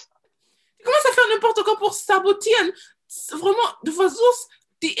commences à faire n'importe quoi pour sabotieren. Vraiment, du versuchst,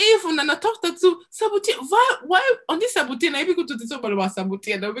 die Ehe von deiner Tochter zu sabotieren. Weil, on dit sabotieren, ich bin gut, du sollst mal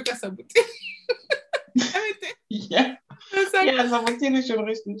sabotieren, da wirklich sabotieren. Ja, ja, sabotieren ist schon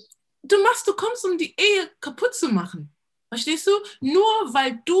richtig. Du kommst, um die Ehe kaputt zu machen. Verstehst du? Nur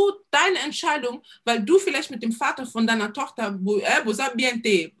weil du deine Entscheidung, weil du vielleicht mit dem Vater von deiner Tochter,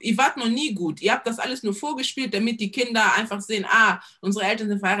 ihr wart noch nie gut, ihr habt das alles nur vorgespielt, damit die Kinder einfach sehen, unsere Eltern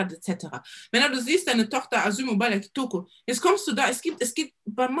sind verheiratet, etc. Wenn du siehst, deine Tochter Azumo bei der Kitoko, jetzt kommst du da, es gibt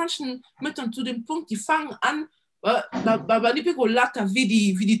bei manchen Müttern zu dem Punkt, die fangen an,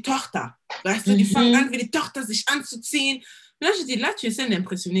 wie die Tochter. Weißt du, die fangen an, wie die Tochter sich anzuziehen. Und dann steht die Latte, ist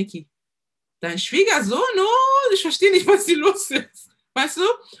impressionné qui? Dein Schwiegersohn, ich verstehe nicht, was hier los ist. Weißt du?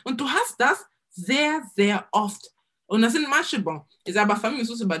 Und du hast das sehr, sehr oft. Und das sind manche, ich sage, Famille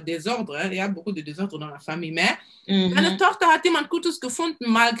ist über Desordre, il y a beaucoup de désordre dans la famille, mais deine Tochter hat jemand Gutes gefunden,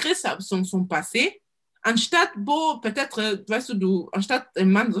 malgré son passé, anstatt, peut-être, weißt du, anstatt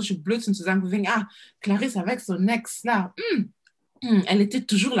ein Mann solche Blödsinn zu sagen, wegen, Clarisse avec son ex, là, elle était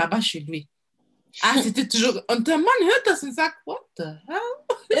toujours là-bas chez lui. C'était toujours, und der Mann hört das und sagt, what the hell?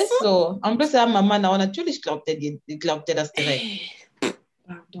 Ist so. Und plus ja, Mama, natürlich glaubt er das direkt.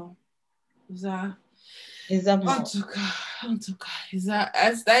 Pardon. En tout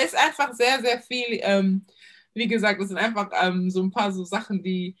cas. Da ist einfach sehr, sehr viel, wie gesagt, es sind einfach so ein paar so Sachen,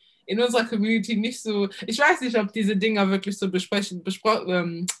 die in unserer Community nicht so, ich weiß nicht, ob diese Dinger wirklich so besprochen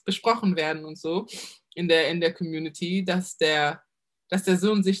werden und so in der Community, dass der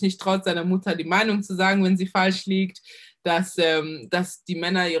Sohn sich nicht traut, seiner Mutter die Meinung zu sagen, wenn sie falsch liegt, dass die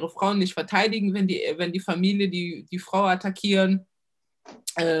Männer ihre Frauen nicht verteidigen, wenn die Familie die Frau attackieren.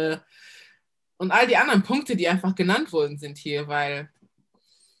 Und all die anderen Punkte, die einfach genannt worden sind hier, weil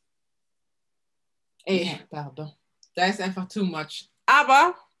pardon, da ist einfach too much.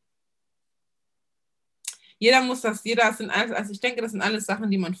 Aber ich denke, das sind alles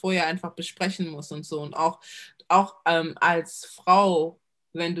Sachen, die man vorher einfach besprechen muss und so. Und auch als Frau,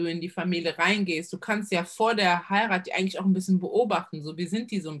 wenn du in die Familie reingehst, du kannst ja vor der Heirat die eigentlich auch ein bisschen beobachten, so wie sind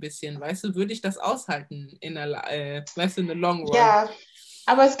die so ein bisschen, weißt du, würde ich das aushalten in der long run? Ja,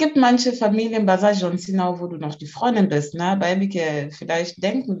 aber es gibt manche Familien, wo du noch die Freundin bist, ne? Bei vielleicht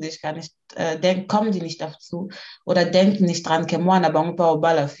denken sich gar nicht, kommen die nicht dazu oder denken nicht dran, die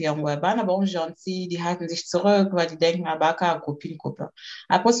halten sich zurück, weil die denken, Kopine.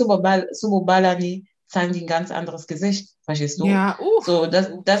 Aber Subobala zeigen die ein ganz anderes Gesicht, verstehst du? Ja, so,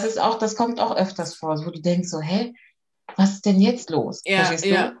 das kommt auch öfters vor, wo du denkst so, was ist denn jetzt los? Ja,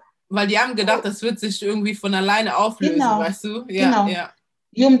 verstehst du? Weil die haben gedacht, das wird sich irgendwie von alleine auflösen, genau, weißt du? Ja, genau. Ja.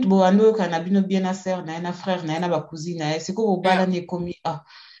 Die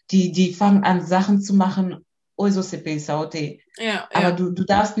fangen an, Sachen zu machen, aber du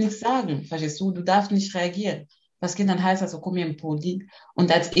darfst nichts sagen, verstehst du? Du darfst nicht reagieren. Was geht dann heißt, also komm hier im Poli.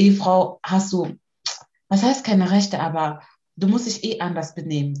 Und als Ehefrau hast du, was heißt keine Rechte, aber du musst dich anders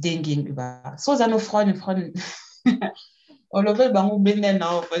benehmen, denen gegenüber. So seine Freundin. Und du willst auch binden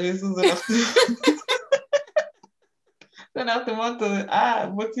auf, verstehst du? So nach dem Motto,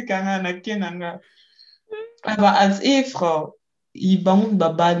 aber als Ehefrau, die haben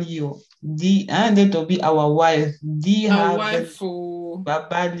our wife, die haben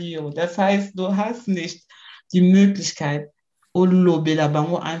Babalio. Das heißt, du hast nicht die Möglichkeit,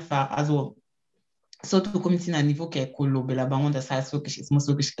 einfach, also so du kommst in ein Niveau, das heißt wirklich, es muss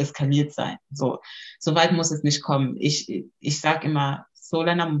wirklich eskaliert sein. So weit muss es nicht kommen. Ich sage immer, so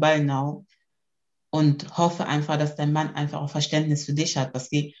lange am Ball now, und hoffe einfach, dass dein Mann einfach auch Verständnis für dich hat, was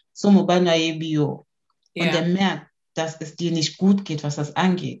geht. So mobile na bio. Und der merkt, dass es dir nicht gut geht, was das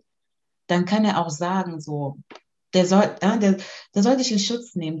angeht. Dann kann er auch sagen, so, der soll dich in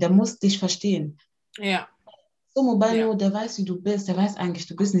Schutz nehmen, der muss dich verstehen. Ja. So mobile, der weiß, wie du bist, der weiß eigentlich,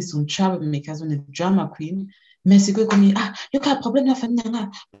 du bist nicht so ein Troublemaker, so eine Drama Queen. Messi kommt kein Problem mehr von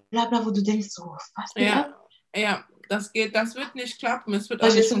bla bla, wo du denkst, so, was geht ab? Ja. Das wird nicht klappen, es wird auch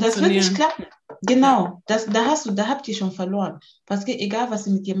nicht funktionieren. Das wird nicht klappen. Genau, da habt ihr schon verloren. Parce que egal, was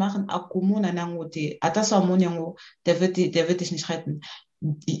sie mit dir machen, der wird dich nicht retten.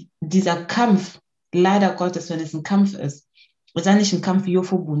 Dieser Kampf, leider Gottes, wenn es ein Kampf ist, eza nicht ein Kampf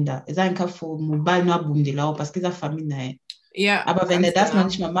für Bunda, eza ein Kampf für mobile nur Bundelau, parce que esa Familie. Ja, aber wenn er das genau. noch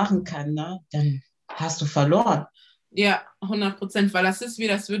nicht mal machen kann, ne, dann hast du verloren. Ja, 100%, weil das ist wie,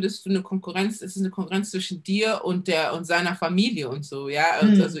 das würdest du es ist eine Konkurrenz zwischen dir und seiner Familie und so, ja.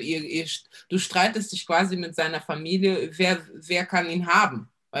 Also du streitest dich quasi mit seiner Familie, wer kann ihn haben,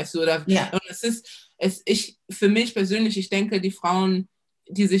 weißt du, oder Ja. und für mich persönlich, ich denke, die Frauen,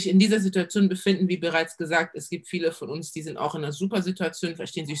 die sich in dieser Situation befinden, wie bereits gesagt, es gibt viele von uns, die sind auch in einer super Situation,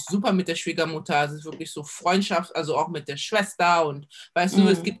 verstehen sich super mit der Schwiegermutter, es ist wirklich so Freundschaft, also auch mit der Schwester und weißt du,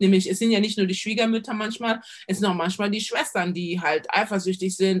 es sind ja nicht nur die Schwiegermütter manchmal, es sind auch manchmal die Schwestern, die halt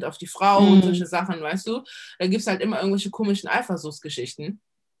eifersüchtig sind auf die Frau und solche Sachen, weißt du, da gibt es halt immer irgendwelche komischen Eifersuchtsgeschichten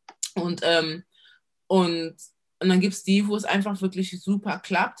und dann gibt es die, wo es einfach wirklich super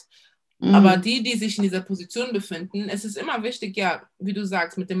klappt. Aber die sich in dieser Position befinden, es ist immer wichtig, ja, wie du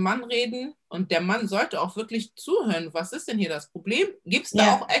sagst, mit dem Mann reden und der Mann sollte auch wirklich zuhören. Was ist denn hier das Problem? Gibt es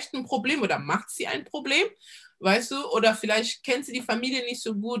da auch echt ein Problem oder macht sie ein Problem? Weißt du? Oder vielleicht kennt sie die Familie nicht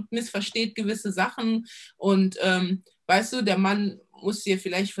so gut, missversteht gewisse Sachen und weißt du, der Mann muss dir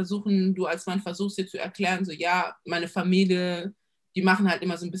vielleicht versuchen, du als Mann versuchst dir zu erklären, so ja, meine Familie, die machen halt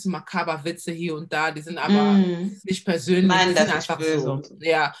immer so ein bisschen makaber Witze hier und da, die sind aber nicht persönlich, Nein, die das sind ist einfach böse. so.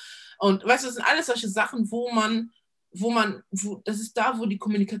 Ja. Und weißt du, das sind alles solche Sachen, das ist da, wo die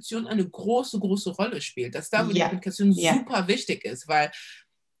Kommunikation eine große, große Rolle spielt. Das ist da, wo die Kommunikation super wichtig ist, weil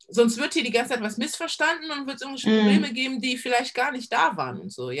sonst wird hier die ganze Zeit was missverstanden und wird es irgendwelche Probleme geben, die vielleicht gar nicht da waren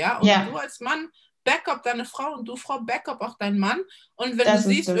und so, ja. Und du als Mann Backup deine Frau und du Frau Backup auch deinen Mann. Und wenn du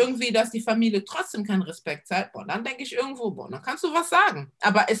siehst irgendwie, dass die Familie trotzdem keinen Respekt zeigt, dann denke ich irgendwo, dann kannst du was sagen.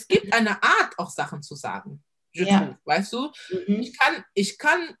 Aber es gibt eine Art, auch Sachen zu sagen. Weißt du? Ich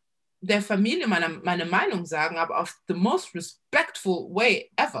kann der Familie meine Meinung sagen, aber auf the most respectful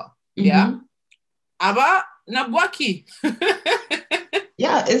way ever. Ja. Aber na Buaki.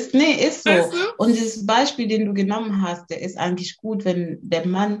 Ja, ist so. Weißt du? Und das Beispiel, den du genommen hast, der ist eigentlich gut, wenn der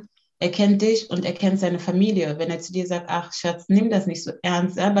Mann erkennt dich und erkennt seine Familie. Wenn er zu dir sagt, ach Schatz, nimm das nicht so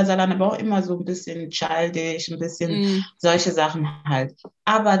ernst. Bei Salana aber auch immer so ein bisschen childish, ein bisschen solche Sachen halt.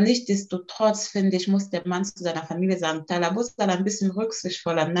 Aber nichtsdestotrotz, finde ich, muss der Mann zu seiner Familie sagen, Talabus ein bisschen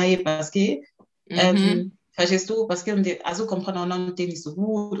rücksichtsvoller, naja, was geht? Verstehst du, was geht also comprendre non den nicht so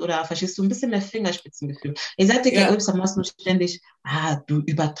gut oder verstehst du, ein bisschen mehr Fingerspitzengefühl. Ihr seid ja muss nur ständig, du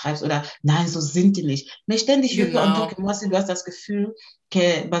übertreibst oder nein, so sind die nicht. Mais ständig genau. Und talk, du hast das Gefühl,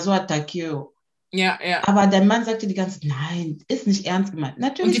 que baso attaqué. Ja. Aber der Mann sagt dir die ganze Zeit, nein, ist nicht ernst gemeint.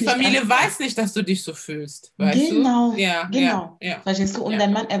 Natürlich und die Familie weiß nicht, dass du dich so fühlst, weißt genau, du? Ja, genau. Verstehst du? Und der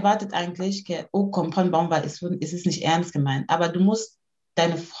Mann erwartet eigentlich, que, comprendre, warum ist es nicht ernst gemeint. Aber du musst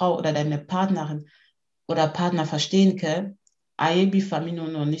deine Frau oder deine Partnerin oder Partner verstehen können, Ayebi Famino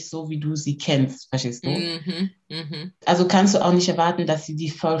noch nicht so, wie du sie kennst, verstehst du? Also kannst du auch nicht erwarten, dass sie die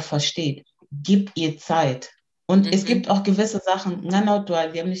voll versteht. Gib ihr Zeit. Und es gibt auch gewisse Sachen, wir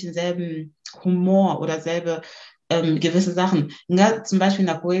haben nicht denselben Humor oder selbe gewisse Sachen. Zum Beispiel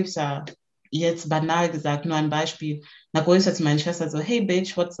Nakoevsa, jetzt banal gesagt, nur ein Beispiel. Nakoevsa zu meiner Schwester so, hey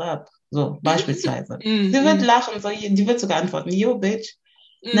Bitch, what's up? So, beispielsweise. Sie wird lachen, so, die wird sogar antworten, yo Bitch.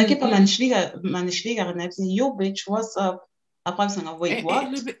 Na gibt meine Schwägerin, die sagt, yo, bitch, what's up? Après, ich sage, wait, what?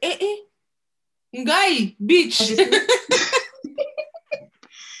 Guy, bitch.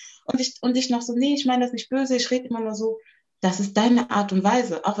 Und ich noch so, nee, ich meine das nicht böse, ich rede immer nur so, das ist deine Art und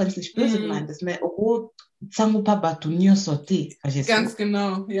Weise, auch wenn es nicht böse gemeint ist. Ganz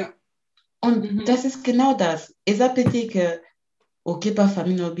genau, ja. Und das ist genau das. Okay, bei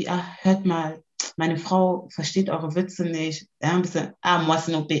Familie, hört mal, meine Frau versteht eure Witze nicht. Ja, ein bisschen,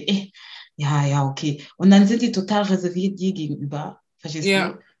 ja, okay. Und dann sind die total reserviert dir gegenüber. Verstehst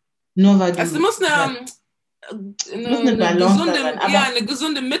du? Nur weil du... Also du musst eine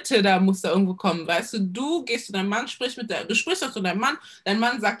gesunde Mitte da muss da irgendwo kommen, weißt du? Du gehst zu deinem Mann, du sprichst auch zu deinem Mann, dein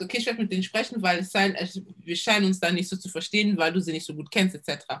Mann sagt, okay, ich werde mit denen sprechen, weil wir scheinen uns da nicht so zu verstehen, weil du sie nicht so gut kennst,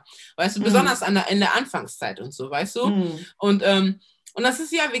 etc. Weißt du, besonders in der Anfangszeit und so, weißt du? Und das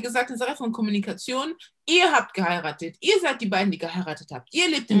ist ja, wie gesagt, eine Sache von Kommunikation. Ihr habt geheiratet, ihr seid die beiden, die geheiratet habt, ihr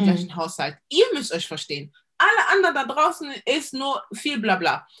lebt im gleichen Haushalt, ihr müsst euch verstehen. Alle anderen da draußen ist nur viel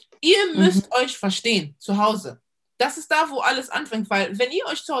Blabla. Ihr müsst euch verstehen, zu Hause. Das ist da, wo alles anfängt, weil wenn ihr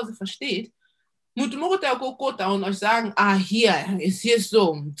euch zu Hause versteht, und euch sagen, hier ist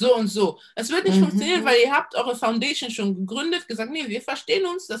so und so. Es wird nicht funktionieren, weil ihr habt eure Foundation schon gegründet, gesagt, nee, wir verstehen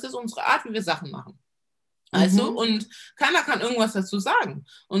uns, das ist unsere Art, wie wir Sachen machen. Also, und keiner kann irgendwas dazu sagen.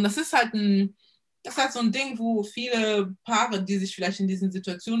 Und das ist halt so ein Ding, wo viele Paare, die sich vielleicht in diesen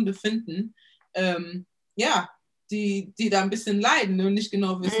Situationen befinden, die da ein bisschen leiden und nicht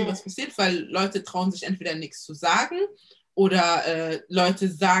genau wissen, was passiert, weil Leute trauen sich entweder nichts zu sagen Oder Leute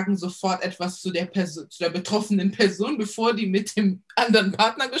sagen sofort etwas zu der betroffenen Person, bevor die mit dem anderen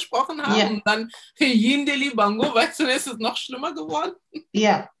Partner gesprochen haben. Ja. Und dann Yindeli Bango, weißt du, ist es noch schlimmer geworden.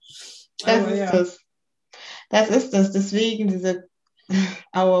 Ja, Aber ja. das. Das ist es. Deswegen diese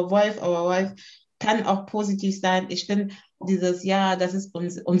our wife kann auch positiv sein. Ich finde, dieses Ja, das ist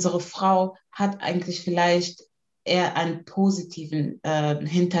unsere Frau, hat eigentlich vielleicht eher einen positiven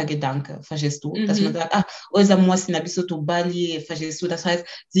Hintergedanke, verstehst du? Dass man sagt, unser Mosi Nabiso to Bali, verstehst du? Das heißt,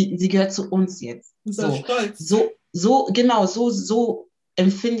 sie gehört zu uns jetzt. So stolz. Genau, so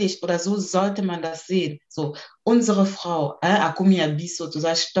empfinde ich oder so sollte man das sehen. So, unsere Frau, Akumi Abiso, du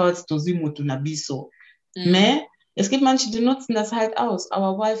sagst stolz, du Simutu Nabiso. Mais es gibt manche, die nutzen das halt aus.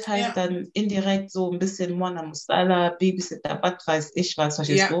 Our wife heißt dann indirekt so ein bisschen Mona Musala, Babysitter, was weiß ich was,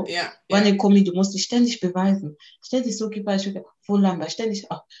 verstehst du? Du musst dich ständig beweisen. Ständig so,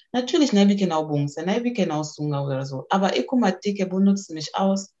 ständig auch. Natürlich, ne, wir kennen auch Bumse, ne, wir kennen auch Sunga oder so. Aber ich komme dicke, benutzt mich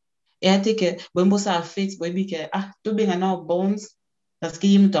aus. Er dicke, Bumbusa Fix, Baby, du bist genau Bones. Das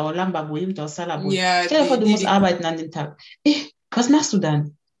geht ihm da, Lamba, wo ihm da, Salaboy. Stell dir vor, du musst arbeiten an dem Tag. Was machst du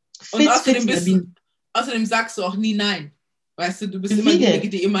dann? Und außerdem sagst du auch nie Nein. Weißt du, du bist immer diejenige,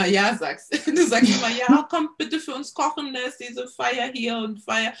 die immer Ja sagst. Du sagst immer, ja, komm bitte für uns kochen, da ist diese Feier hier und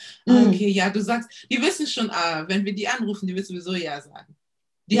Feier. Okay, ja, du sagst, die wissen schon, wenn wir die anrufen, die wird sowieso Ja sagen.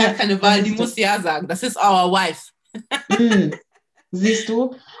 Die hat keine Wahl, die muss Ja sagen. Das ist our wife. Siehst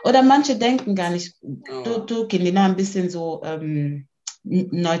du? Oder manche denken gar nicht, du Kinder ein bisschen so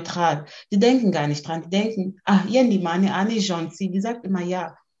neutral. Die denken gar nicht dran. Die denken, Yendi Mani, Ani Jonsi, die sagt immer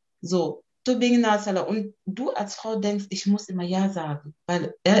Ja. So. Und du als Frau denkst, ich muss immer Ja sagen,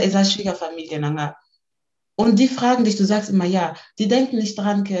 weil er ist eine Schwiegerfamilie. Und die fragen dich, du sagst immer Ja. Die denken nicht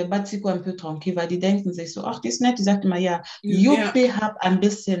dran, weil die denken sich so, ach, die ist nett, die sagt immer Ja. Juppie hab ein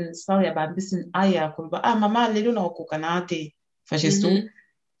bisschen, sorry, aber ein bisschen Eier. Mama, Lelu noch Kokanate. Verstehst du?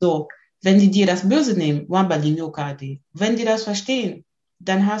 So, wenn die dir das Böse nehmen, wenn die das verstehen,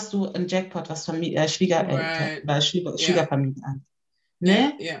 dann hast du einen Jackpot, was Schwiegerfamilie an.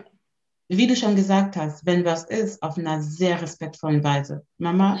 Ne? Ja. Wie du schon gesagt hast, wenn was ist, auf einer sehr respektvollen Weise.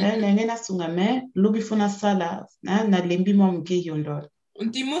 Mama,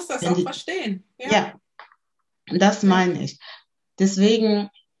 und die muss das auch verstehen. Ja, das meine ich. Deswegen,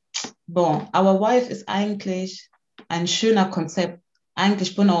 our wife ist eigentlich ein schöner Konzept.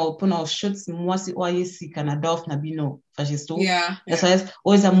 Eigentlich Puno schützen, Moisi Oayesi Kanadorf Nabino, verstehst du? Das heißt,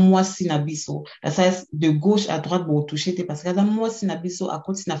 Oisa Moisi Nabiso. Das heißt, de gauche à droite, bo touché, parce que Moisi Nabiso, à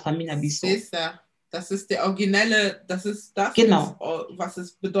côté na Familie Nabiso. Das ist der originelle, das ist das, was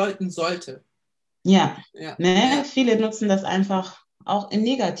es bedeuten sollte. Ja. Ne? Viele nutzen das einfach auch im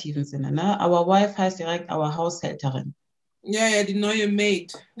negativen Sinne. Ne? Our wife heißt direkt our Haushälterin. Ja, die neue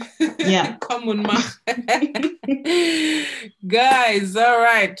Maid. Ja. Komm und mach. Guys,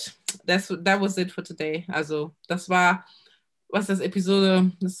 alright. That was it for today. Also, das war, das ist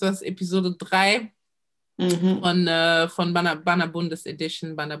das Episode 3 von Banner Bundes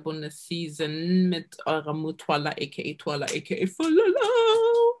Edition, Banner Bundes Season mit eurer Mutwala, a.k.a. Twala, a.k.a. Fulala.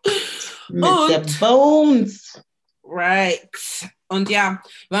 Mit der Bones. Right. Und ja,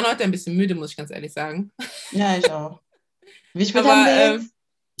 wir waren heute ein bisschen müde, muss ich ganz ehrlich sagen. Ja, ich auch. Wie spät haben wir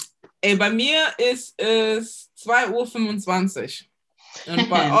jetzt? Bei mir ist es 2:25 Uhr. Und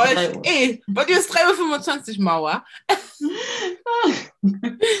bei euch, bei dir ist 3:25 Uhr, Mauer.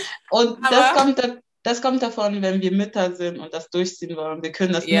 Und das kommt davon, wenn wir Mütter sind und das durchziehen wollen. Wir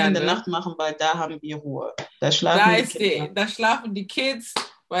können das nur in der Nacht machen, weil da haben wir Ruhe. Da schlafen die Kids.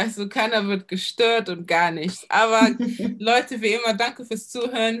 Weißt du, keiner wird gestört und gar nichts. Aber Leute, wie immer, danke fürs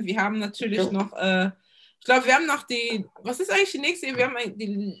Zuhören. Wir haben natürlich noch... ich glaube, wir haben noch was ist eigentlich die nächste? Wir haben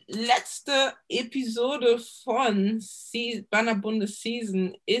die letzte Episode von Banner Bundes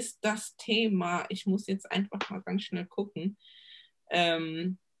Season ist das Thema. Ich muss jetzt einfach mal ganz schnell gucken.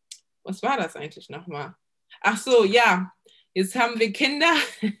 Was war das eigentlich nochmal? Ach so, ja. Jetzt haben wir Kinder.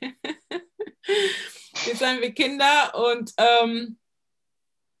 Und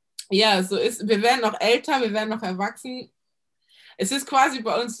ja, so ist, wir werden noch älter, wir werden noch erwachsen. Es ist quasi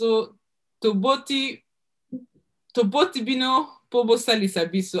bei uns so, Toboti Bino, Bobo Salisa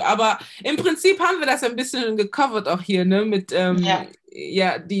Bisu. Aber im Prinzip haben wir das ein bisschen gecovert auch hier, ne? Mit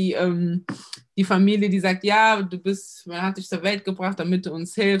die Familie, die sagt, ja, man hat dich zur Welt gebracht, damit du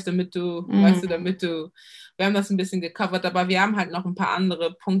uns hilfst, wir haben das ein bisschen gecovert, aber wir haben halt noch ein paar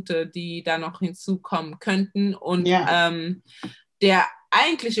andere Punkte, die da noch hinzukommen könnten. Und der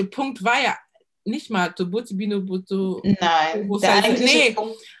eigentliche Punkt war ja nicht mal Toboti Bino Buto. Nein, der eigentliche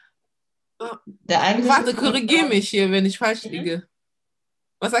Punkt. Warte, korrigier mich hier, wenn ich falsch liege.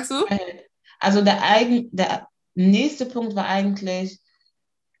 Was sagst du? Also nächste Punkt war eigentlich,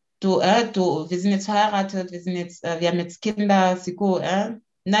 wir sind jetzt verheiratet, wir haben jetzt Kinder, Siko,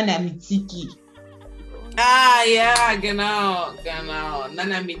 Nana Mitiki. Ah, ja, genau.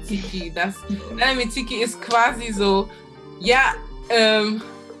 Nana Mitiki. Nana Mitiki ist quasi so, ja,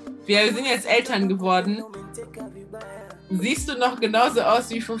 wir sind jetzt Eltern geworden. Siehst du noch genauso aus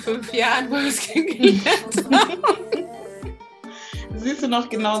wie vor 5 Jahren, wo wir es kennengelernt haben? Siehst du noch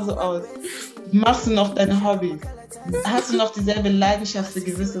genauso aus? Machst du noch deine Hobbys? Hast du noch dieselbe Leidenschaft für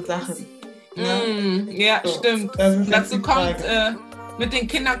gewisse Sachen? Ja, so, stimmt. Dazu kommt, mit den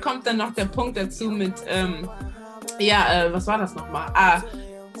Kindern kommt dann noch der Punkt dazu mit, was war das nochmal?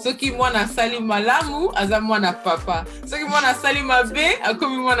 Soki mwana salima lamu, also mwana papa. Soki mwana salima be,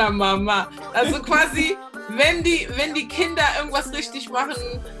 akomi mwana mama. Also quasi, wenn die Kinder irgendwas richtig machen,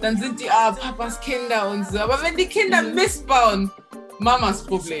 dann sind die Papas Kinder und so. Aber wenn die Kinder Mist bauen, Mamas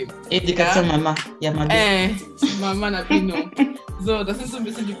Problem. Education Mama. Ja, Mama. Mama Nabino. So, das sind so ein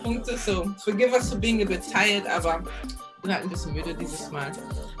bisschen die Punkte. So, forgive us for being a bit tired, aber ich bin halt ein bisschen müde dieses Mal.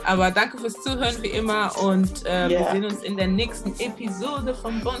 Aber danke fürs Zuhören wie immer und wir sehen uns in der nächsten Episode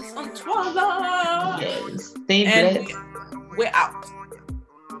von Bones und Twala. Yes. Stay blessed. We're out.